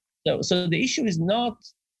 Yeah. So the issue is not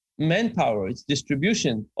manpower; it's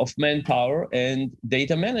distribution of manpower and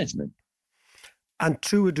data management. And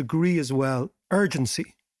to a degree as well,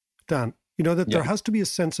 urgency, Dan. There has to be a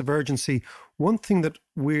sense of urgency. One thing that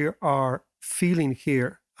we are feeling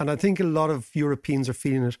here, and I think a lot of Europeans are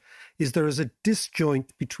feeling it, is there is a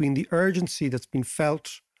disjoint between the urgency that's been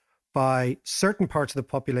felt by certain parts of the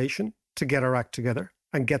population to get our act together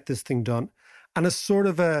and get this thing done, and a sort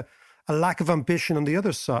of a lack of ambition on the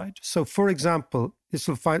other side. So, for example,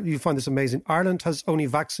 you find this amazing. Ireland has only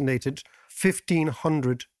vaccinated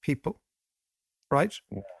 1,500 people, right?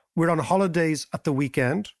 Yeah. We're on holidays at the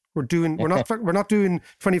weekend. We're not doing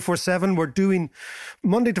 24/7. We're doing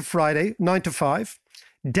Monday to Friday, 9 to 5.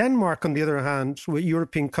 Denmark, on the other hand, a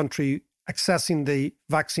European country accessing the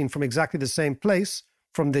vaccine from exactly the same place,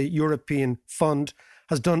 from the European Fund,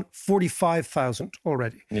 has done 45,000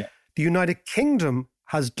 already. Yeah. The United Kingdom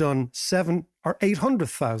has done 700,000 or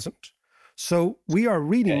 800,000. So we are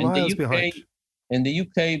really miles behind. In the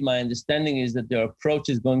UK, my understanding is that their approach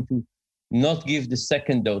is going to not give the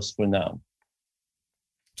second dose for now.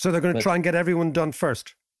 So they're going to try and get everyone done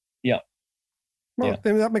first? Yeah. Well, I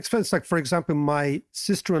mean, that makes sense. Like, for example, my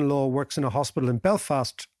sister-in-law works in a hospital in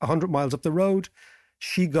Belfast, 100 miles up the road.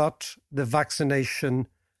 She got the vaccination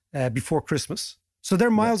before Christmas. So they're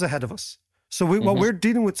miles ahead of us. So what we're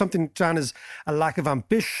dealing with something, John, is a lack of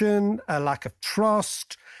ambition, a lack of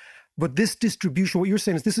trust. But this distribution, what you're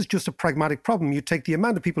saying is this is just a pragmatic problem. You take the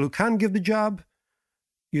amount of people who can give the job,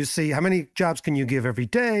 you see how many jobs can you give every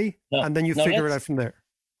day, and then you figure it out from there.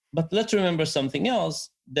 But let's remember something else,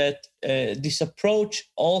 that this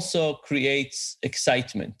approach also creates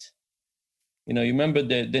excitement. You remember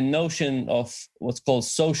the notion of what's called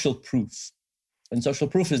social proof. And social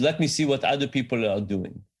proof is, let me see what other people are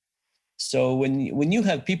doing. So when you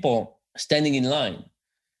have people standing in line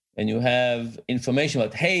and you have information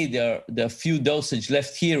about, hey, there are few dosage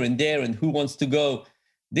left here and there and who wants to go,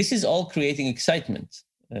 this is all creating excitement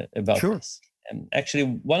about this. And actually,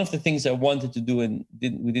 one of the things I wanted to do and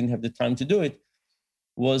we didn't have the time to do it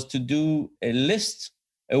was to do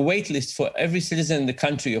a wait list for every citizen in the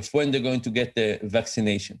country of when they're going to get the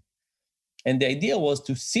vaccination. And the idea was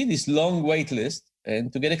to see this long wait list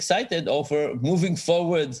and to get excited over moving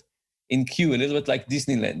forward in queue, a little bit like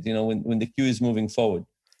Disneyland, when the queue is moving forward.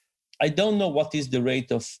 I don't know what is the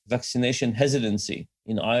rate of vaccination hesitancy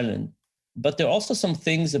in Ireland, but there are also some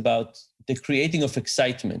things about the creating of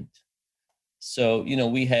excitement. So,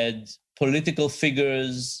 we had political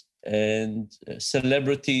figures and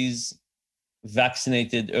celebrities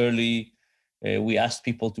vaccinated early. We asked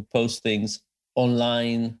people to post things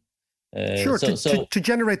online. To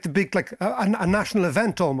generate the big, like a national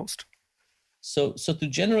event almost. So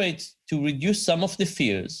to reduce some of the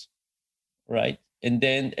fears, right? And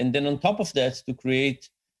then on top of that, to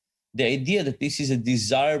create the idea that this is a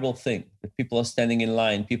desirable thing, that people are standing in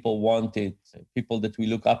line, people want it, people that we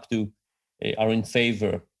look up to are in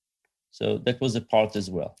favor. So that was a part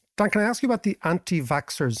as well. Dan, can I ask you about the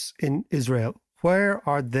anti-vaxxers in Israel? Where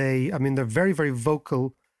are they? I mean, they're very, very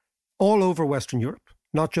vocal all over Western Europe,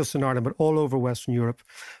 not just in Ireland, but all over Western Europe.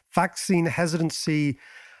 Vaccine hesitancy,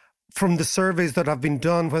 from the surveys that have been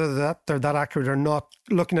done, whether they're that accurate or not,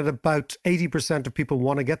 looking at about 80% of people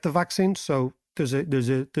want to get the vaccine. So there's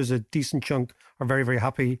a decent chunk are very, very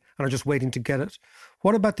happy and are just waiting to get it.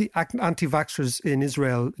 What about the anti-vaxxers in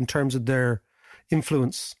Israel in terms of their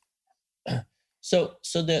influence? So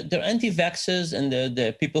they're anti-vaxxers and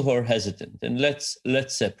the people who are hesitant, and let's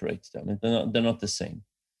separate them. They're not the same.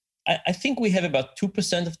 I think we have about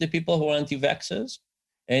 2% of the people who are anti-vaxxers.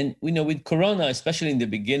 And with Corona, especially in the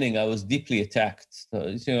beginning, I was deeply attacked.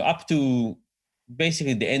 So, up to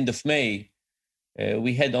basically the end of May,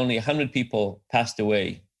 we had only 100 people passed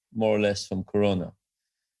away, more or less, from Corona.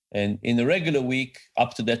 And in a regular week,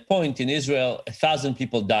 up to that point in Israel, 1,000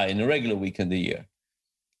 people die in a regular week in the year.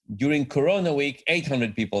 During Corona week,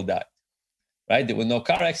 800 people died, right? There were no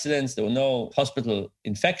car accidents. There were no hospital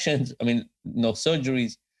infections. No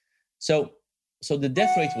surgeries. So the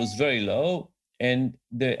death rate was very low. And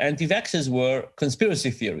the anti-vaxxers were conspiracy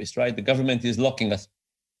theorists, right? The government is locking us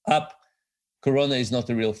up. Corona is not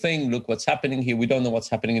a real thing. Look what's happening here. We don't know what's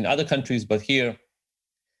happening in other countries, but here,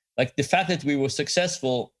 like the fact that we were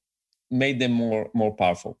successful made them more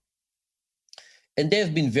powerful. And they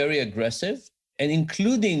have been very aggressive, and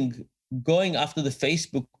including going after the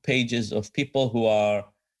Facebook pages of people who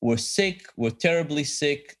were sick, were terribly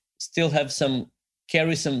sick, still have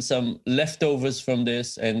carry some leftovers from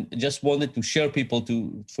this, and just wanted to share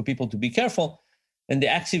for people to be careful. And the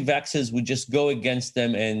anti-vaxxers would just go against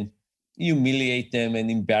them and humiliate them and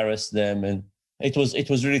embarrass them, and it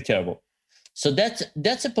was really terrible. So that's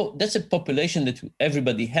a population that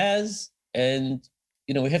everybody has, and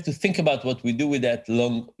we have to think about what we do with that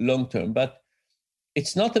long term. But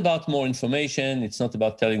it's not about more information. It's not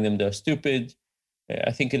about telling them they're stupid.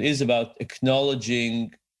 I think it is about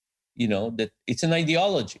acknowledging, that it's an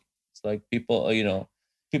ideology. It's like people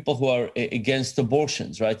who are against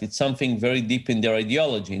abortions, right? It's something very deep in their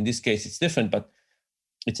ideology. In this case, it's different, but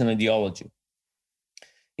it's an ideology.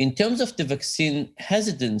 In terms of the vaccine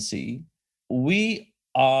hesitancy, we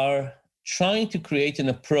are trying to create an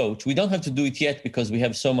approach. We don't have to do it yet because we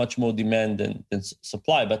have so much more demand than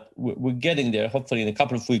supply, but we're getting there. Hopefully in a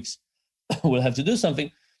couple of weeks, we'll have to do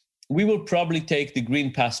something. We will probably take the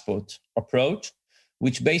green passport approach,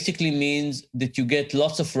 which basically means that you get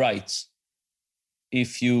lots of rights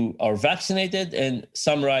if you are vaccinated, and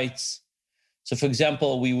some rights. So for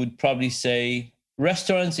example, we would probably say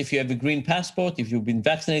restaurants, if you have a green passport, if you've been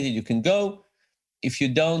vaccinated, you can go. If you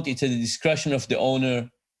don't, it's at the discretion of the owner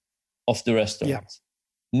of the restaurant. Yeah.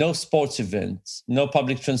 No sports events, no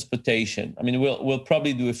public transportation. We'll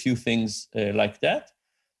probably do a few things like that.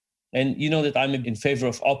 And you know that I'm in favor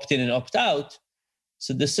of opt-in and opt-out.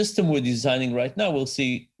 So the system we're designing right now, we'll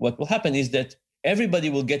see what will happen is that everybody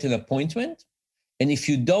will get an appointment. And if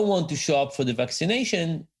you don't want to show up for the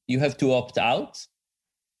vaccination, you have to opt out.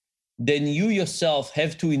 then you yourself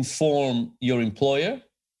have to inform your employer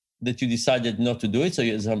that you decided not to do it. So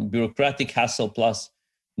there's some bureaucratic hassle plus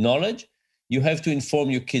knowledge. You have to inform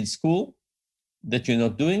your kid's school that you're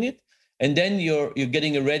not doing it. And then you're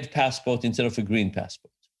getting a red passport instead of a green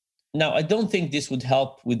passport. Now, I don't think this would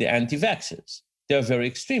help with the anti-vaxxers. They're very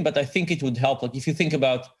extreme, but I think it would help. Like if you think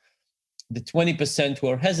about the 20% who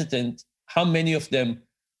are hesitant, how many of them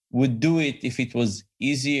would do it if it was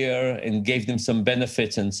easier and gave them some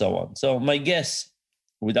benefits and so on? So my guess,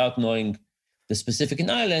 without knowing the specific in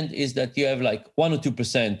Ireland, is that you have like 1 or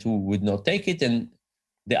 2% who would not take it, and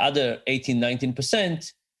the other 18,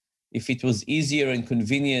 19%, if it was easier and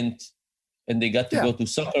convenient and they got to go to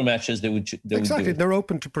soccer matches, they would exactly. do it. They're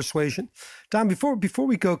open to persuasion. Dan, before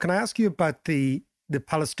we go, can I ask you about the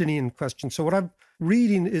Palestinian question? So what I'm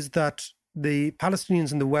reading is that the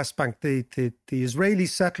Palestinians in the West Bank, the Israeli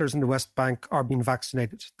settlers in the West Bank are being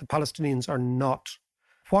vaccinated. The Palestinians are not.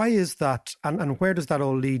 Why is that? And where does that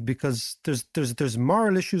all lead? Because there's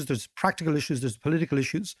moral issues, there's practical issues, there's political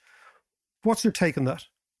issues. What's your take on that?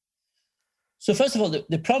 So first of all,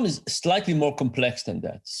 the problem is slightly more complex than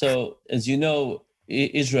that. So as you know,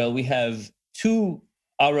 Israel, we have two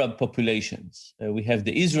Arab populations. We have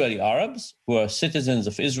the Israeli Arabs, who are citizens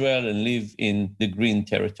of Israel and live in the Green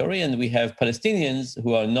Territory. And we have Palestinians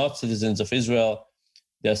who are not citizens of Israel.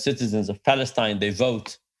 They are citizens of Palestine. They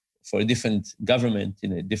vote for a different government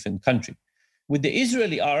in a different country. With the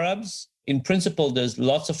Israeli Arabs, in principle, there's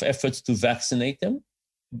lots of efforts to vaccinate them,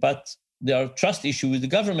 but there are trust issues with the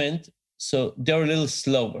government. So they're a little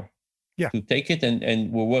slower to take it,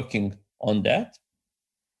 and we're working on that.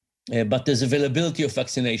 But there's availability of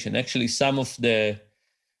vaccination. Actually, some of the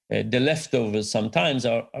leftovers sometimes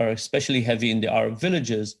are especially heavy in the Arab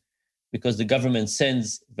villages because the government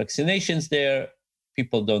sends vaccinations there.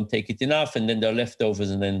 People don't take it enough, and then there are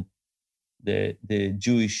leftovers, and then the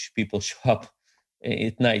Jewish people show up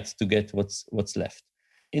at night to get what's left.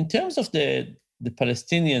 In terms of the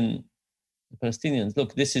Palestinians,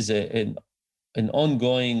 look, this is an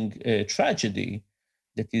ongoing tragedy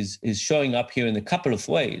that is showing up here in a couple of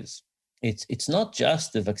ways. It's not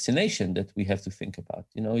just the vaccination that we have to think about.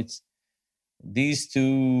 You know, it's these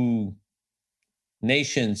two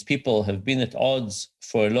nations, people have been at odds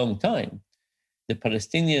for a long time. The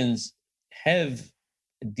Palestinians have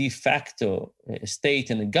a de facto state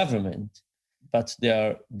and a government, but they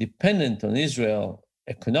are dependent on Israel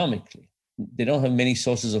economically. They don't have many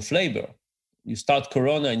sources of labor. You start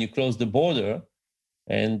Corona and you close the border,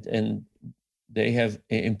 and they have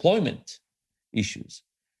employment issues.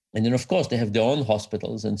 And then, of course, they have their own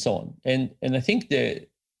hospitals and so on. And I think the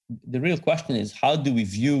real question is, how do we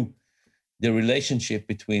view the relationship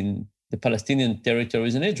between the Palestinian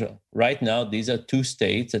territories and Israel? Right now, these are two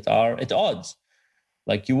states that are at odds.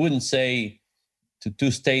 Like you wouldn't say to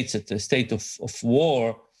two states at a state of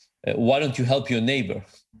war, why don't you help your neighbor?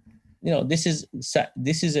 You know, this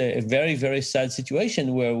is a very, very sad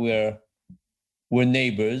situation where we're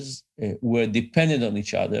neighbors, we're dependent on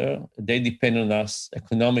each other. They depend on us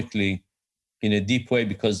economically in a deep way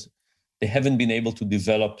because they haven't been able to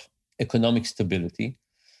develop economic stability.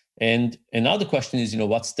 And another question is, you know,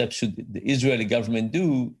 what steps should the Israeli government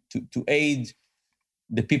do to aid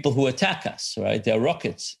the people who attack us, right? There are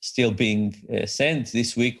rockets still being sent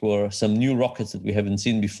this week, or some new rockets that we haven't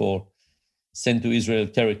seen before sent to Israel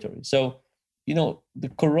territory. So, you know, the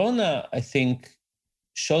Corona, I think,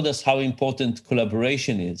 showed us how important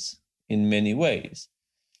collaboration is in many ways.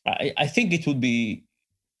 I think it would be,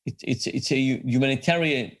 it's a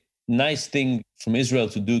humanitarian nice thing from Israel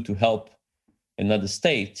to do to help another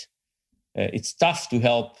state. It's tough to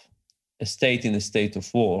help a state in a state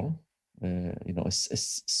of war, you know, a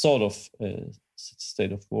sort of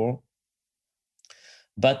state of war.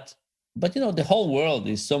 But you know, the whole world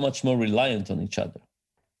is so much more reliant on each other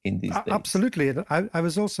in these days. Absolutely. And I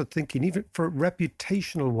was also thinking, even for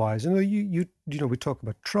reputational wise, you know, we talk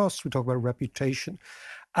about trust, we talk about reputation.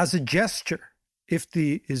 As a gesture, if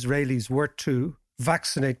the Israelis were to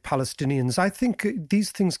vaccinate Palestinians, I think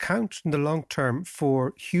these things count in the long term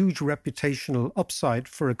for huge reputational upside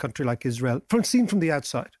for a country like Israel, seen from the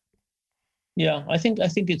outside. Yeah, I think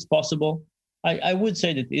it's possible. I would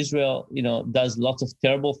say that Israel, you know, does lots of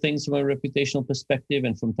terrible things from a reputational perspective,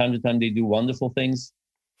 and from time to time they do wonderful things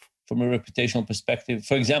from a reputational perspective.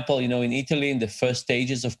 For example, you know, in Italy, in the first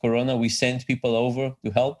stages of Corona, we sent people over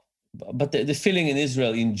to help. But the feeling in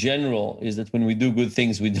Israel in general is that when we do good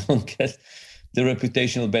things, we don't get the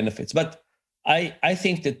reputational benefits. But I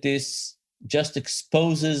think that this just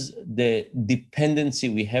exposes the dependency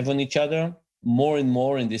we have on each other more and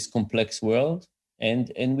more in this complex world.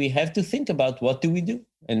 And we have to think about, what do we do?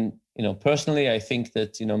 And, personally, I think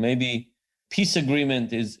that, maybe peace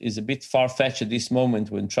agreement is a bit far-fetched at this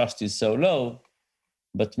moment when trust is so low,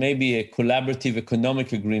 but maybe a collaborative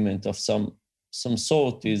economic agreement of some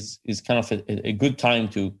sort is kind of a good time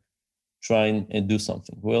to try and do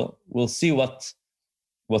something. We'll see what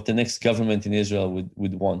the next government in Israel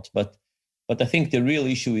would want. But I think the real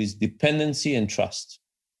issue is dependency and trust.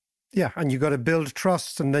 Yeah, and you've got to build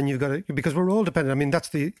trust, and then you've got to, because we're all dependent. I mean, that's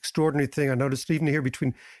the extraordinary thing I noticed even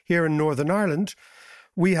between here and Northern Ireland.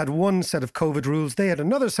 We had one set of COVID rules, they had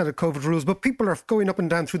another set of COVID rules, but people are going up and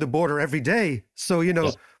down through the border every day. So,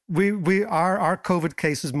 yes. Our COVID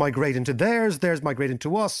cases migrate into theirs migrate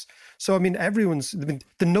into us. So, I mean,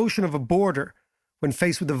 the notion of a border when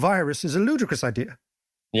faced with the virus is a ludicrous idea.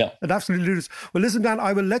 Yeah. An absolutely ludicrous. Well, listen, Dan,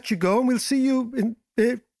 I will let you go and we'll see you in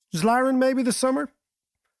Zlaren maybe this summer.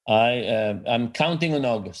 I'm counting on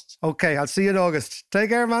August. Okay, I'll see you in August. Take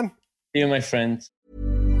care, man. See you, my friend.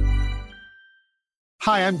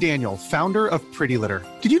 Hi, I'm Daniel, founder of Pretty Litter.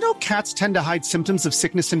 Did you know cats tend to hide symptoms of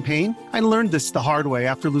sickness and pain? I learned this the hard way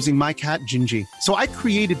after losing my cat, Gingy. So I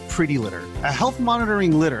created Pretty Litter, a health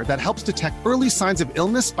monitoring litter that helps detect early signs of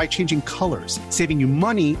illness by changing colors, saving you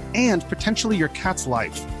money and potentially your cat's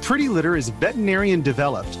life. Pretty Litter is veterinarian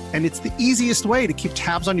developed, and it's the easiest way to keep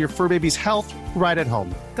tabs on your fur baby's health right at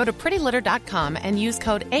home. Go to prettylitter.com and use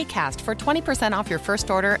code ACAST for 20% off your first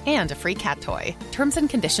order and a free cat toy. Terms and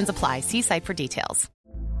conditions apply. See site for details.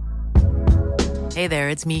 Hey there,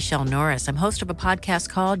 it's Michelle Norris. I'm host of a podcast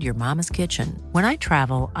called Your Mama's Kitchen. When I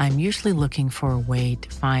travel, I'm usually looking for a way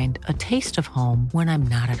to find a taste of home when I'm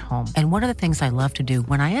not at home. And one of the things I love to do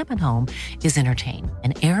when I am at home is entertain.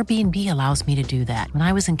 And Airbnb allows me to do that. When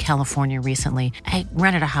I was in California recently, I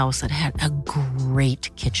rented a house that had a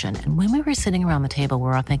great kitchen. And when we were sitting around the table, we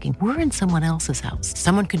were all thinking, we're in someone else's house.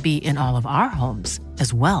 Someone could be in all of our homes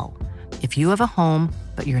as well. If you have a home,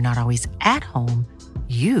 but you're not always at home,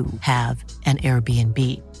 you have an Airbnb.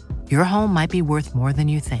 Your home might be worth more than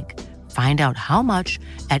you think. Find out how much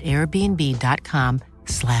at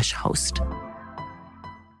airbnb.com/host.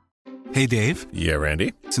 Hey, Dave. Yeah,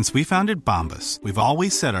 Randy. Since we founded Bombas, we've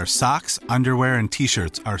always said our socks, underwear, and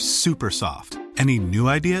T-shirts are super soft. Any new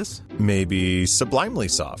ideas? Maybe sublimely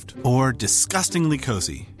soft. Or disgustingly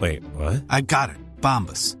cozy. Wait, what? I got it.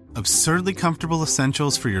 Bombas. Absurdly comfortable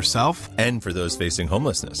essentials for yourself and for those facing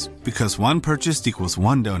homelessness. Because one purchased equals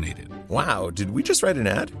one donated. Wow, did we just write an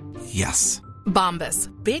ad? Yes. Bombas.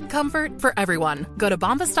 Big comfort for everyone. Go to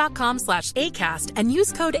bombas.com/ACAST and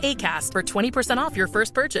use code ACAST for 20% off your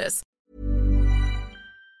first purchase.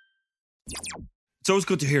 It's always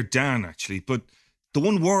good to hear Dan, actually, but the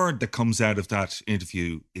one word that comes out of that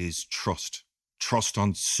interview is trust. Trust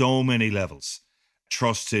on so many levels.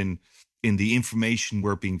 Trust in the information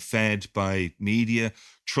we're being fed by media,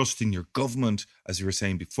 trust in your government, as you were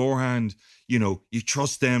saying beforehand. You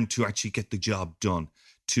trust them to actually get the job done,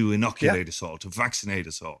 to inoculate us all, to vaccinate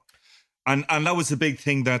us all. And that was the big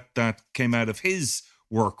thing that came out of his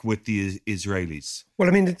work with the Israelis. Well,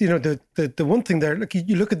 I mean, the one thing there, look,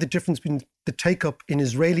 you look at the difference between the take-up in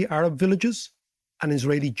Israeli Arab villages and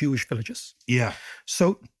Israeli Jewish villages. Yeah.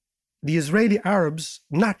 So the Israeli Arabs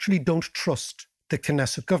naturally don't trust the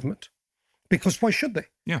Knesset government. Because why should they?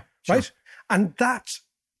 Yeah. Sure. Right? And that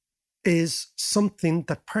is something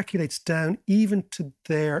that percolates down even to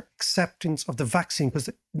their acceptance of the vaccine. Because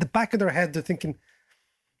in the back of their head, they're thinking,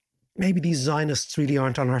 maybe these Zionists really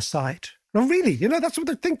aren't on our side. No, really, that's what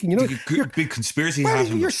they're thinking. Big conspiracy hat.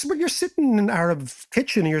 You're sitting in an Arab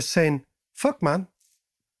kitchen and you're saying, fuck, man,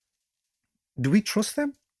 do we trust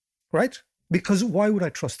them? Right? Because why would I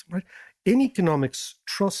trust them? Right? In economics,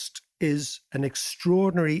 trust is an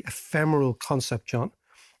extraordinary ephemeral concept, John,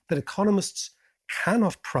 that economists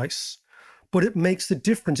cannot price, but it makes the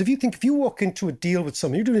difference. If you walk into a deal with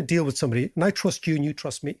somebody, you're doing a deal with somebody, and I trust you and you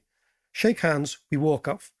trust me, shake hands, we walk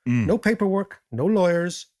off. No paperwork, no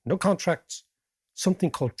lawyers, no contracts, something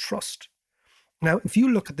called trust. Now, if you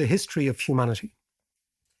look at the history of humanity,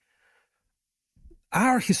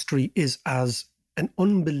 our history is as an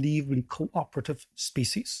unbelievably cooperative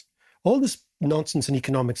species. All this nonsense in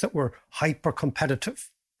economics that we're hyper competitive,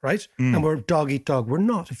 right? And we're dog eat dog. We're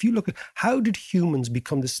not. If you look at how did humans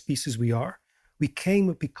become the species we are? We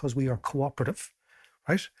came because we are cooperative,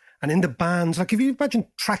 right? And in the bands, like if you imagine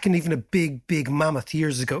tracking even a big mammoth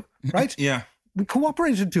years ago, right? Yeah. We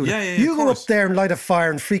cooperated to it. Yeah, you go up there and light a fire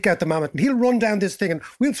and freak out the mammoth, and he'll run down this thing, and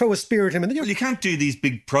we'll throw a spear at him. And well, you can't do these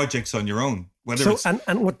big projects on your own.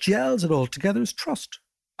 And what gels it all together is trust.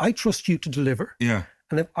 I trust you to deliver. Yeah.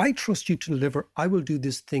 And if I trust you to deliver, I will do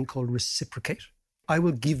this thing called reciprocate. I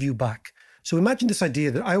will give you back. So imagine this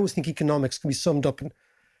idea that I always think economics can be summed up in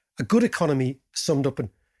a good economy summed up in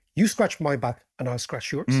you scratch my back and I'll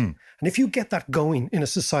scratch yours. And if you get that going in a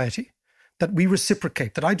society, that we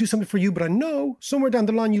reciprocate, that I do something for you, but I know somewhere down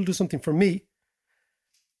the line you'll do something for me,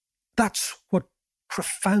 that's what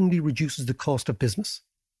profoundly reduces the cost of business.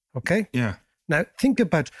 Okay? Yeah. Now, think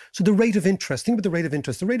about the rate of interest. Think about the rate of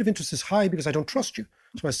interest. The rate of interest is high because I don't trust you.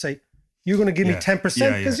 So I say, you're going to give me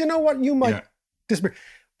 10% because you know what? You might disappear.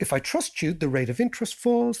 If I trust you, the rate of interest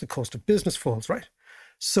falls, the cost of business falls, right?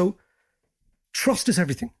 So trust is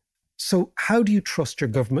everything. So how do you trust your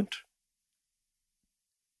government?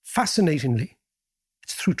 Fascinatingly,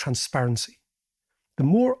 it's through transparency. The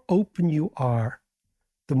more open you are,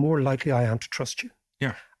 the more likely I am to trust you.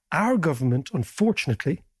 Yeah. Our government,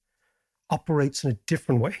 unfortunately, operates in a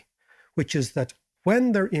different way, which is that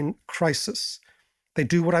when they're in crisis, they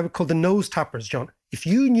do what I would call the nose tappers, John. If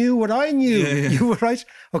you knew what I knew, you were right.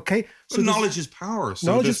 Okay. So knowledge is power.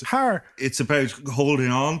 So knowledge is power. It's about holding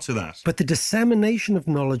on to that. But the dissemination of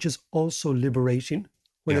knowledge is also liberating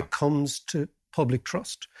when it comes to public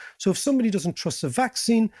trust. So if somebody doesn't trust a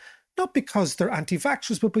vaccine, not because they're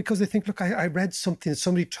anti-vaxxers, but because they think, look, I read something that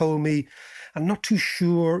somebody told me, I'm not too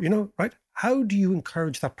sure, right? How do you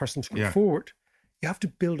encourage that person to come forward? You have to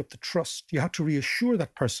build up the trust. You have to reassure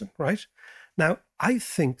that person, right? Now, I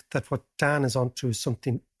think that what Dan is onto is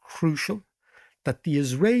something crucial, that the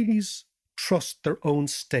Israelis trust their own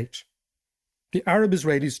state. The Arab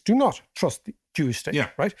Israelis do not trust the Jewish state,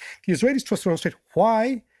 right? The Israelis trust their own state.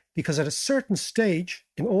 Why? Because at a certain stage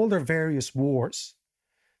in all their various wars,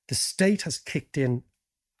 the state has kicked in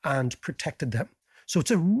and protected them. So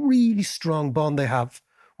it's a really strong bond they have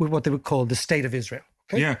with what they would call the state of Israel.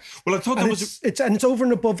 Okay? Yeah. Well, I thought that was... It's over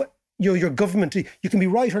and above your government. You can be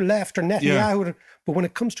right or left or Netanyahu, but when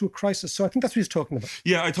it comes to a crisis, so I think that's what he's talking about.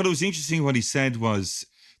 Yeah, I thought it was interesting what he said was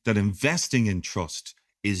that investing in trust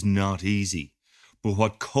is not easy. But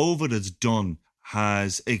what COVID has done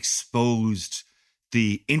has exposed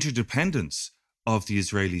the interdependence of the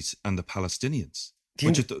Israelis and the Palestinians.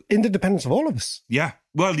 The interdependence of all of us. Yeah.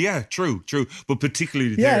 Well, yeah, true. But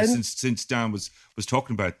particularly there, since Dan was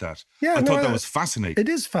talking about that. Yeah, I thought that was fascinating. It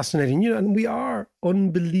is fascinating, and we are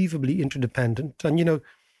unbelievably interdependent. And,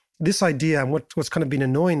 this idea, and what's kind of been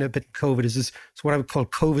annoying a bit in COVID is what I would call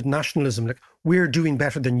COVID nationalism. Like, we're doing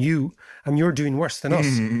better than you, and you're doing worse than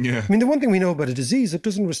us. Yeah. I mean, the one thing we know about a disease, it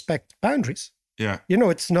doesn't respect boundaries. Yeah.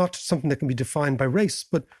 It's not something that can be defined by race.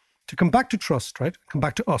 But to come back to trust, right? Come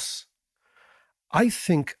back to us. I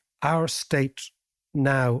think our state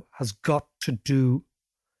now has got to do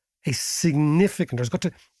has got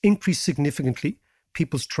to increase significantly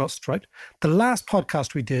people's trust, right? The last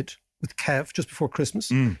podcast we did with Kev just before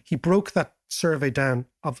Christmas, he broke that survey down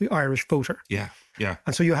of the Irish voter. Yeah.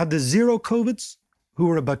 And so you had the zero COVIDs, who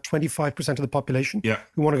were about 25% of the population,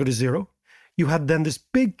 who want to go to zero. You had then this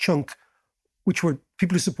big chunk, which were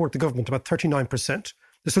people who support the government, about 39%.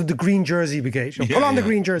 The sort of the green jersey brigade. Pull on the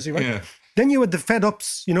green jersey, right? Yeah. Then you had the fed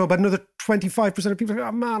ups, about another 25% of people like,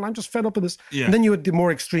 oh man, I'm just fed up with this. Yeah. And then you had the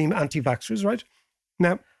more extreme anti-vaxxers, right?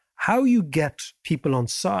 Now, how you get people on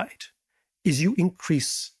side is you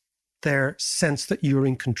increase their sense that you're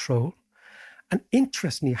in control. And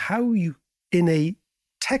interestingly, how you, in a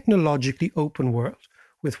technologically open world,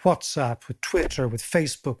 with WhatsApp, with Twitter, with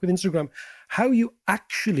Facebook, with Instagram, how you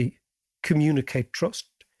actually communicate trust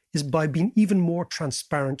is by being even more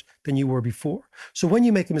transparent than you were before. So when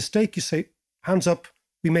you make a mistake, you say, hands up,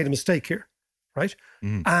 we made a mistake here, right?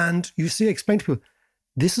 And you explain to people,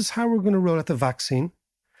 this is how we're going to roll out the vaccine.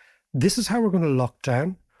 This is how we're going to lock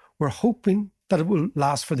down. We're hoping that it will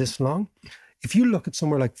last for this long. If you look at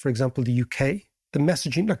somewhere like, for example, the UK, the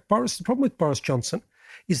messaging, the problem with Boris Johnson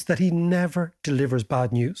is that he never delivers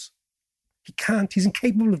bad news. He can't. He's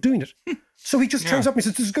incapable of doing it. So he just turns up and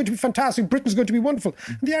says, this is going to be fantastic. Britain's going to be wonderful.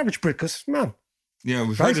 And the average Brit goes, man. Yeah,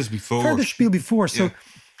 we've heard this before. We've heard this spiel before.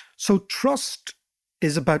 So trust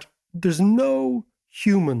is about, there's no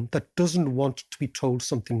human that doesn't want to be told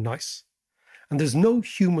something nice. And there's no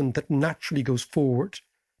human that naturally goes forward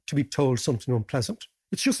to be told something unpleasant.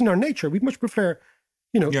 It's just in our nature. We'd much prefer,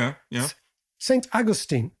 St.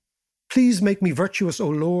 Augustine, please make me virtuous, O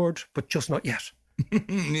Lord, but just not yet.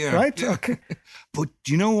 Right? Yeah. Okay. But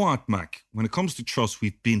do you know what, Mac? When it comes to trust,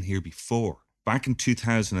 we've been here before. Back in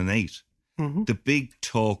 2008, the big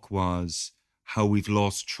talk was how we've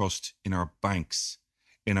lost trust in our banks,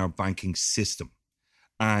 in our banking system.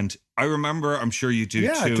 And I remember, I'm sure you do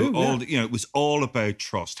too, I do, it was all about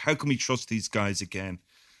trust. How can we trust these guys again?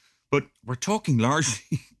 But we're talking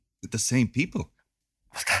largely the same people.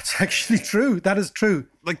 That's actually true. That is true.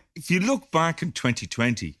 Like, if you look back in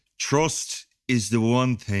 2020, trust is the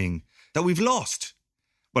one thing that we've lost.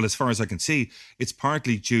 well, as far as I can see, it's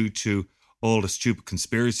partly due to all the stupid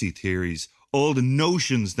conspiracy theories, all the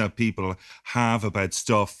notions that people have about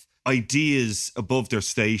stuff, ideas above their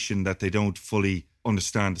station that they don't fully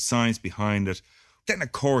understand the science behind it. Then,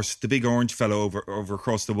 of course, the big orange fellow over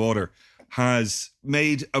across the water has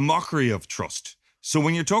made a mockery of trust. So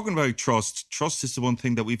when you're talking about trust is the one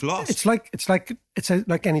thing that we've lost. It's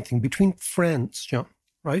like anything between friends, John,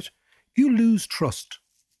 right? You lose trust,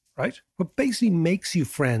 right? What basically makes you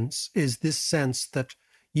friends is this sense that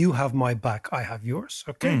you have my back, I have yours,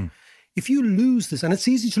 okay? If you lose this, and it's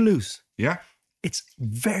easy to lose. Yeah. It's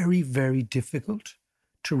very, very difficult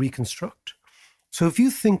to reconstruct. So if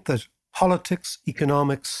you think that politics,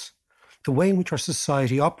 economics, the way in which our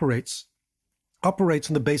society operates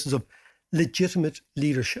on the basis of legitimate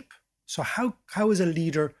leadership. So how is a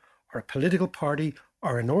leader or a political party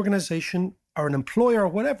or an organization or an employer or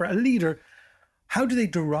whatever, a leader, how do they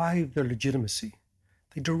derive their legitimacy?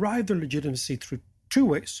 They derive their legitimacy through two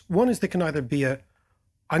ways. One is they can either be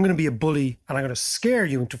I'm going to be a bully and I'm going to scare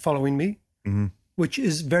you into following me, which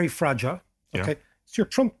is very fragile. Okay. It's your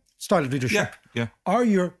Trump style of leadership. Yeah.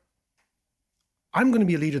 Or I'm going to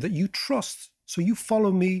be a leader that you trust. So you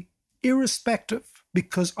follow me irrespective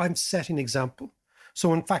because I'm setting example.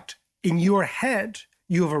 So in fact, in your head,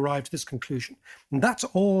 you have arrived at this conclusion. And that's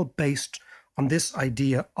all based on this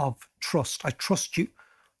idea of trust. I trust you.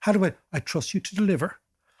 How do I trust you to deliver.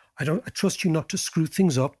 I trust you not to screw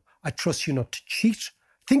things up. I trust you not to cheat.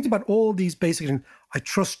 Think about all these basic things. I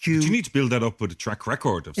trust you. But you need to build that up with a track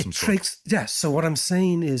record of some sort. Yes. So what I'm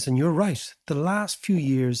saying is, and you're right, the last few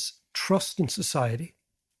years, trust in society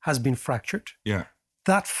has been fractured. Yeah.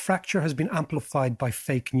 That fracture has been amplified by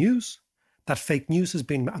fake news. That fake news has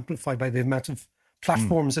been amplified by the amount of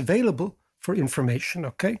platforms available for information,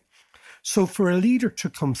 okay? So for a leader to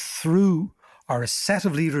come through, or a set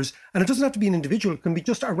of leaders, and it doesn't have to be an individual, it can be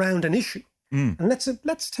just around an issue. And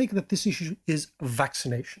let's take that this issue is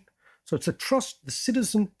vaccination. So it's a trust the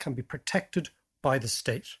citizen can be protected by the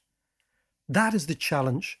state. That is the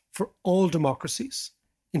challenge for all democracies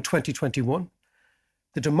in 2021.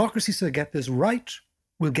 The democracies that get this right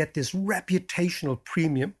will get this reputational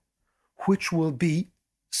premium, which will be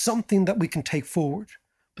something that we can take forward.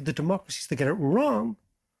 But the democracies that get it wrong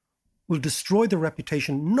will destroy their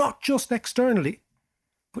reputation, not just externally,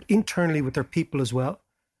 but internally with their people as well.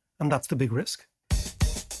 And that's the big risk.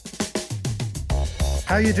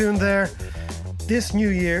 How you doing there? This new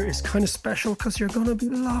year is kind of special because you're going to be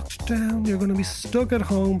locked down. You're going to be stuck at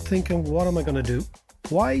home thinking, what am I going to do?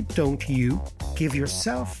 Why don't you give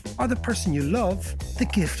yourself or the person you love the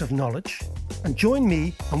gift of knowledge and join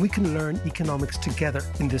me and we can learn economics together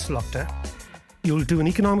in this lockdown. You'll do an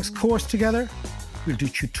economics course together. We'll do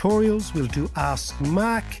tutorials. We'll do Ask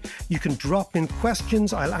Mac. You can drop in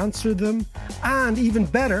questions. I'll answer them. And even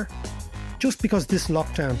better, just because this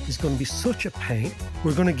lockdown is going to be such a pain,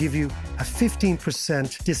 we're going to give you a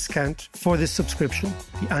 15% discount for this subscription,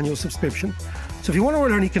 the annual subscription. So if you want to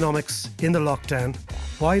learn economics in the lockdown,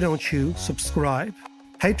 why don't you subscribe?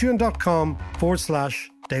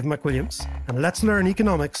 Patreon.com/Dave McWilliams. And let's learn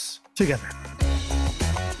economics together.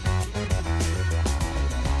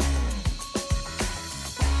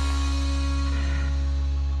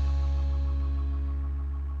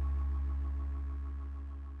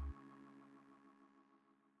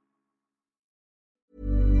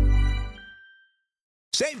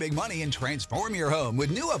 Save big money and transform your home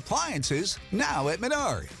with new appliances now at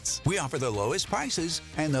Menards. We offer the lowest prices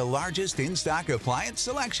and the largest in-stock appliance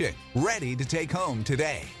selection. Ready to take home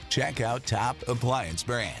today. Check out top appliance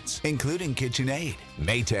brands, including KitchenAid,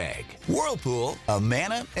 Maytag, Whirlpool,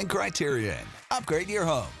 Amana, and Criterion. Upgrade your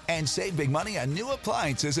home and save big money on new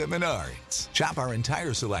appliances at Menards. Shop our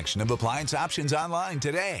entire selection of appliance options online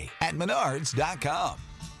today at Menards.com.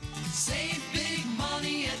 Save big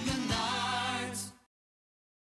money at Menards.